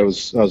part I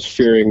was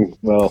fearing.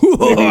 Well,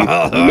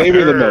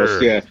 maybe the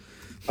most. Yeah.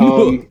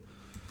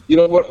 You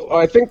know what?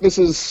 I think this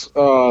is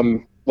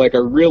like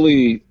a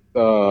really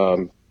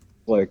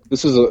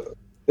this is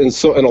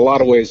in a lot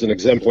of ways an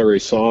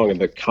exemplary song,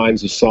 and the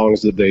kinds of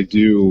songs that they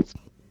do,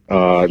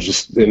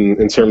 just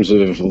in terms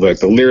of like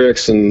the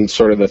lyrics and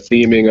sort of the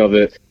theming of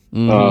it.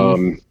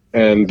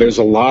 And there's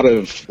a lot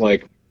of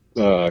like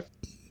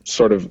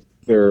sort of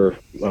their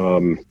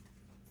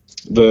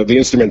the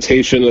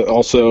instrumentation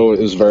also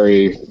is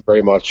very,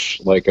 very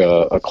much like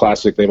a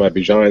classic They Might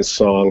Be Giants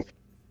song.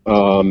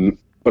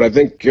 But I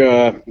think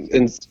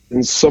in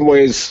some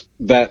ways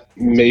that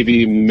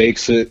maybe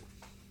makes it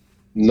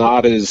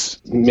not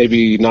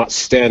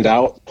stand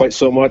out quite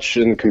so much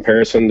in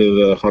comparison to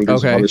the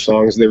hundreds Okay. of other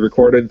songs they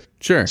recorded.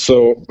 Sure.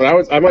 So,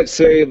 but I might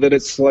say that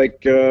it's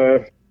like,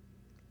 I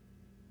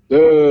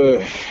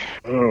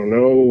don't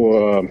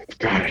know.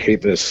 God, I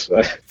hate this.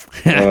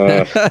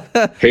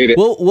 Hate it.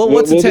 Well,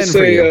 what's a 10 just for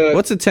say, you?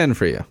 What's a 10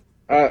 for you?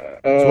 Does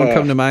one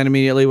come to mind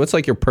immediately? What's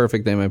like your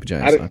perfect They Might Be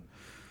Giants song?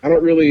 I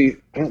don't really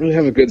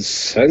have a good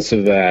sense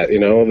of that. You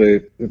know,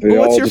 they Well,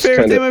 all what's your just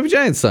favorite kind They of. Might Be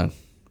Giants song?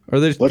 Or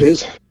there's What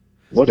is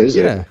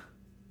yeah, it?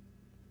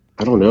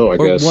 I don't know. I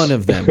or guess one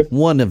of them.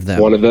 One of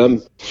them. One of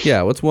them.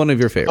 Yeah. What's one of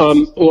your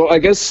favorites? Well, I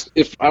guess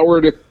if I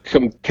were to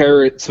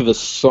compare it to the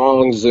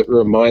songs it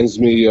reminds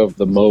me of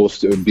the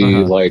most, it would be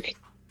like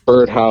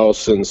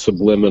Birdhouse and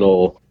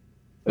Subliminal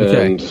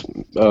and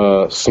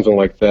something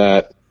like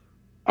that.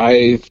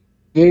 I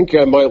think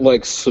I might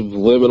like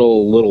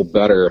Subliminal a little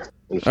better,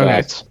 in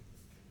fact.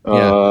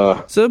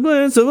 Yeah.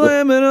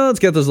 Subliminal. It's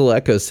got those little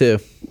echoes too.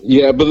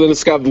 Yeah, but then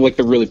it's got like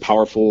the really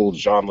powerful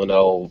John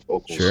Linnell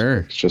vocals. Sure.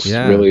 It's just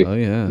Yeah. really, Oh,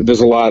 yeah.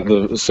 there's a lot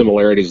of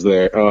similarities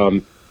there.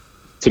 To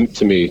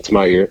me, to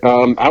my ear.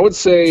 I would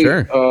say,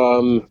 Sure.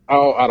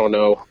 I don't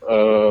know.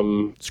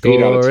 Score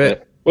 8 out of 10.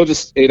 it. Well,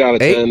 just 8 out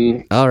of 8?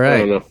 10. All right. I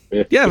don't know.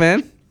 Yeah. Yeah,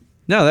 man.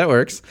 No, that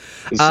works.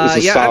 It's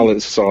a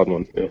solid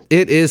one. Yeah.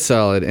 It is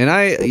solid, and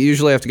I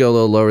usually have to go a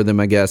little lower than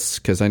my guests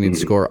because I need to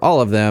score all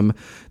of them.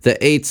 The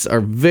 8s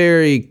are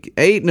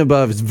 8 and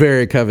above is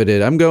very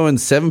coveted. I'm going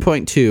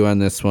 7.2 on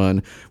this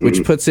one,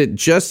 which puts it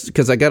just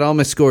because I got all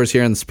my scores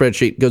here on the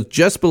spreadsheet. Goes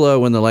just below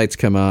When the Lights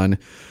Come On,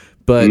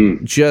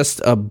 but just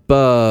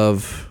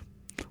above.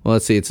 Well,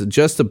 let's see. It's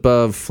just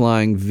above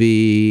Flying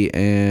V,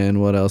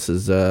 and what else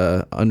is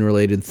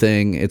Unrelated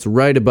Thing? It's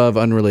right above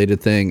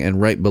Unrelated Thing,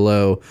 and right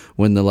below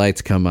When the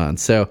Lights Come On.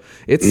 So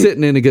it's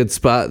sitting in a good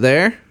spot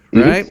there,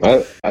 right?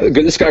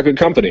 This got good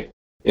company.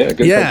 Yeah,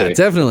 good company.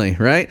 Definitely,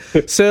 right?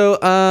 So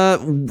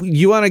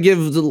you want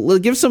to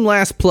give some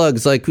last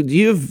plugs? Like, do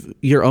you have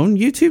your own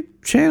YouTube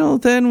channel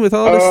then with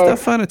all this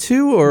stuff on it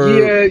too? Or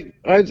Yeah,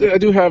 I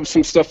do have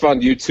some stuff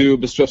on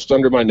YouTube. It's just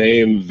under my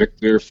name,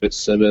 Victor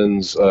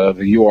Fitzsimmons.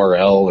 The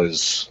URL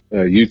is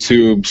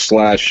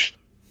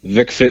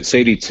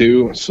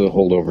YouTube/VicFitz82. It's a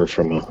holdover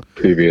from a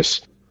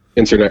previous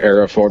internet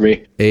era for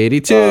me.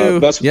 82.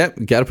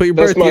 Yep, got to put your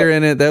birth year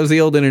in it. That was the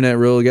old internet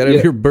rule. Got to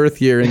have your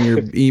birth year in your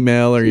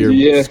email or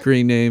your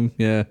screen name.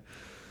 Yeah.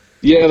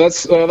 Yeah,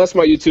 that's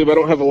my YouTube. I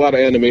don't have a lot of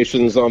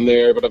animations on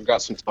there, but I've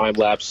got some time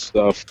lapse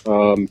stuff.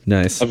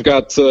 Nice. I've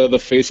got the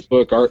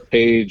Facebook art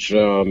page.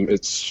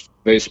 It's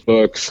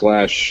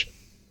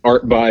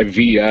Facebook/Art by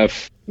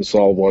VF. It's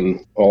all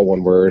one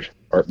word.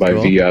 Art by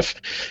VF.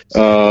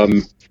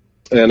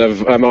 And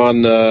I'm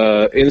on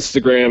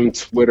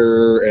Instagram,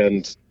 Twitter,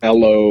 and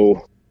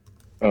Ello.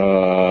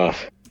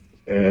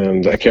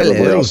 And I can't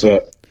remember where else.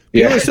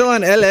 You're still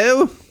on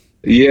Hello?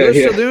 Yeah, You're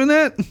still doing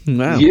that?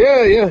 Wow.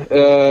 Yeah.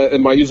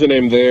 And my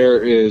username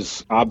there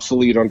is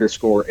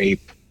obsolete_ape.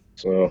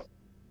 So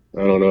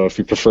I don't know if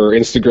you prefer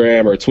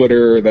Instagram or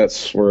Twitter.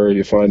 That's where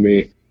you find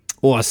me.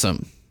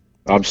 Awesome.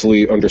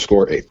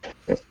 Obsolete_ape.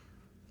 Yeah.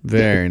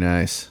 Very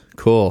nice.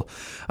 Cool.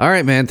 All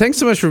right, man. Thanks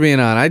so much for being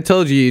on. I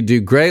told you you'd do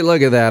great.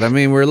 Look at that. I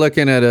mean, we're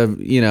looking at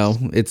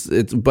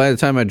it's by the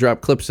time I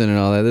drop clips in and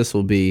all that, this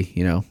will be,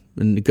 a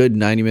good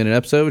 90-minute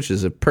episode, which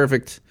is a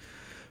perfect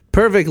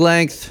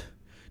length.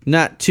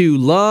 Not too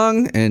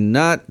long and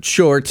not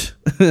short.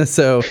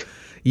 So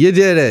you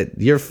did it.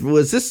 This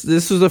was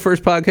the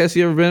first podcast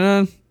you ever been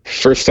on?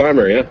 First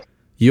timer, yeah.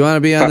 You want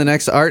to be on the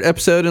next art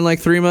episode in like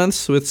 3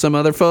 months with some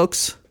other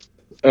folks?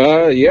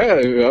 Yeah.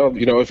 Well,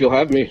 if you'll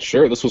have me,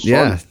 sure. This was fun.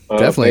 Yeah,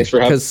 definitely.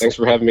 Thanks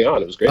for having me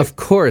on. It was great. Of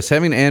course,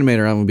 having an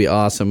animator on would be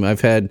awesome. on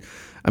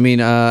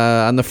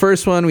the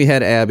first one we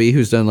had Abby,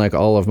 who's done like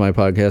all of my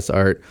podcast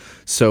art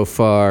so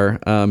far.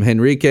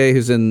 Henrique,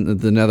 who's in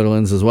the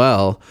Netherlands as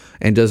well,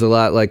 and does a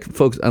lot like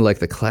folks like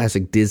the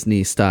classic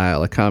Disney style,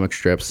 like comic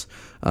strips.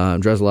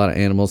 Draws a lot of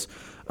animals.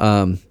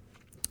 And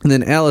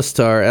then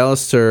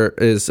Alistair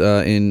is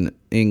in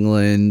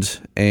England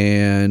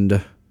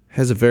and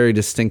has a very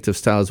distinctive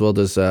style as well.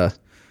 Does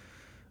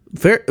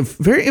very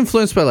very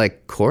influenced by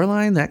like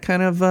Coraline, that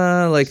kind of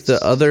like the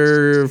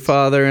other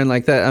father and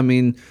like that. I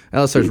mean,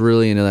 Alistair's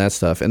really into that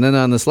stuff. And then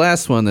on this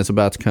last one that's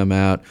about to come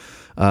out,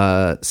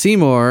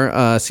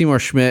 Seymour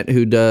Schmidt,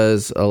 who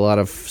does a lot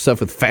of stuff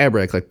with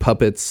fabric, like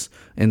puppets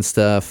and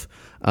stuff.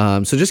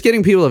 So just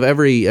getting people of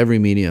every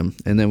medium.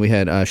 And then we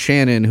had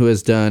Shannon, who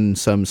has done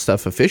some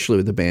stuff officially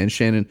with the band,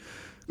 Shannon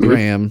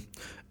Graham,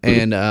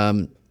 and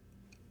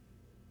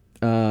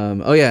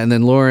and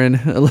then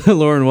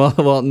Lauren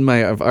Walton,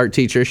 my art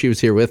teacher. She was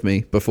here with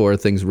me before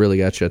things really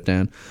got shut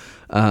down.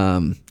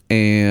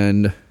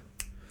 And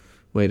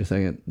wait a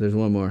second, there's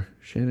one more.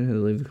 Shannon had to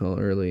leave the call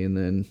early, and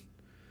then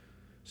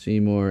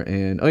Seymour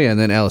and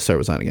then Alistair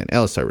was on again.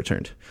 Alistair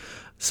returned.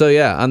 So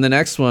yeah, on the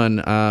next one,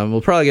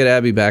 we'll probably get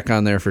Abby back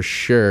on there for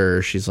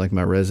sure. She's like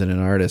my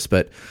resident artist,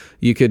 but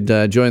you could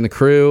join the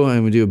crew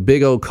and we do a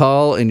big old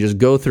call and just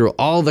go through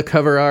all the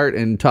cover art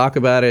and talk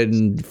about it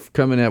and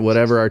come in at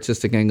whatever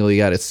artistic angle you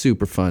got. It's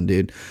super fun,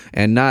 dude.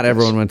 And not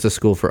everyone went to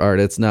school for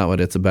art. It's not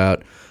what it's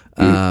about.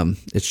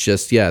 It's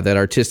just, that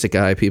artistic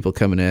eye, people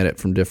coming at it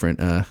from different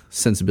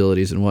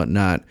sensibilities and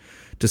whatnot,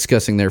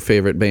 discussing their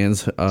favorite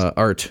band's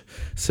art.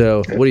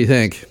 So what do you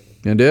think?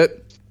 Gonna do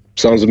it?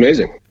 Sounds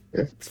amazing.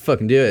 Yeah. Let's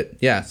fucking do it.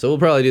 Yeah, so we'll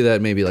probably do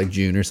that maybe like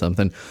June or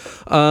something.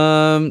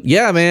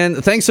 Yeah, man,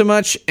 thanks so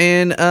much.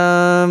 And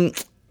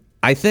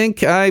I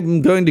think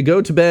I'm going to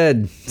go to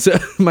bed. So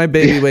my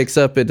baby wakes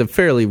up at a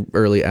fairly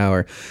early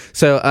hour.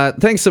 So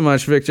thanks so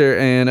much, Victor.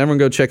 And everyone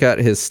go check out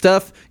his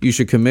stuff. You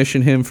should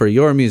commission him for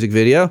your music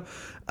video.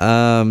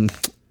 I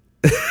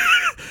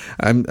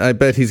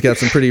bet he's got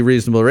some pretty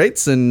reasonable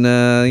rates. And,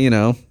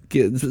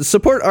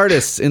 support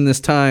artists in this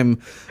time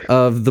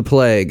of the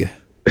plague.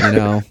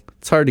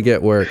 It's hard to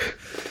get work.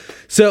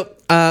 So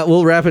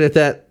we'll wrap it at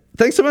that.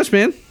 Thanks so much,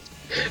 man.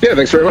 Yeah,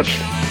 thanks very much.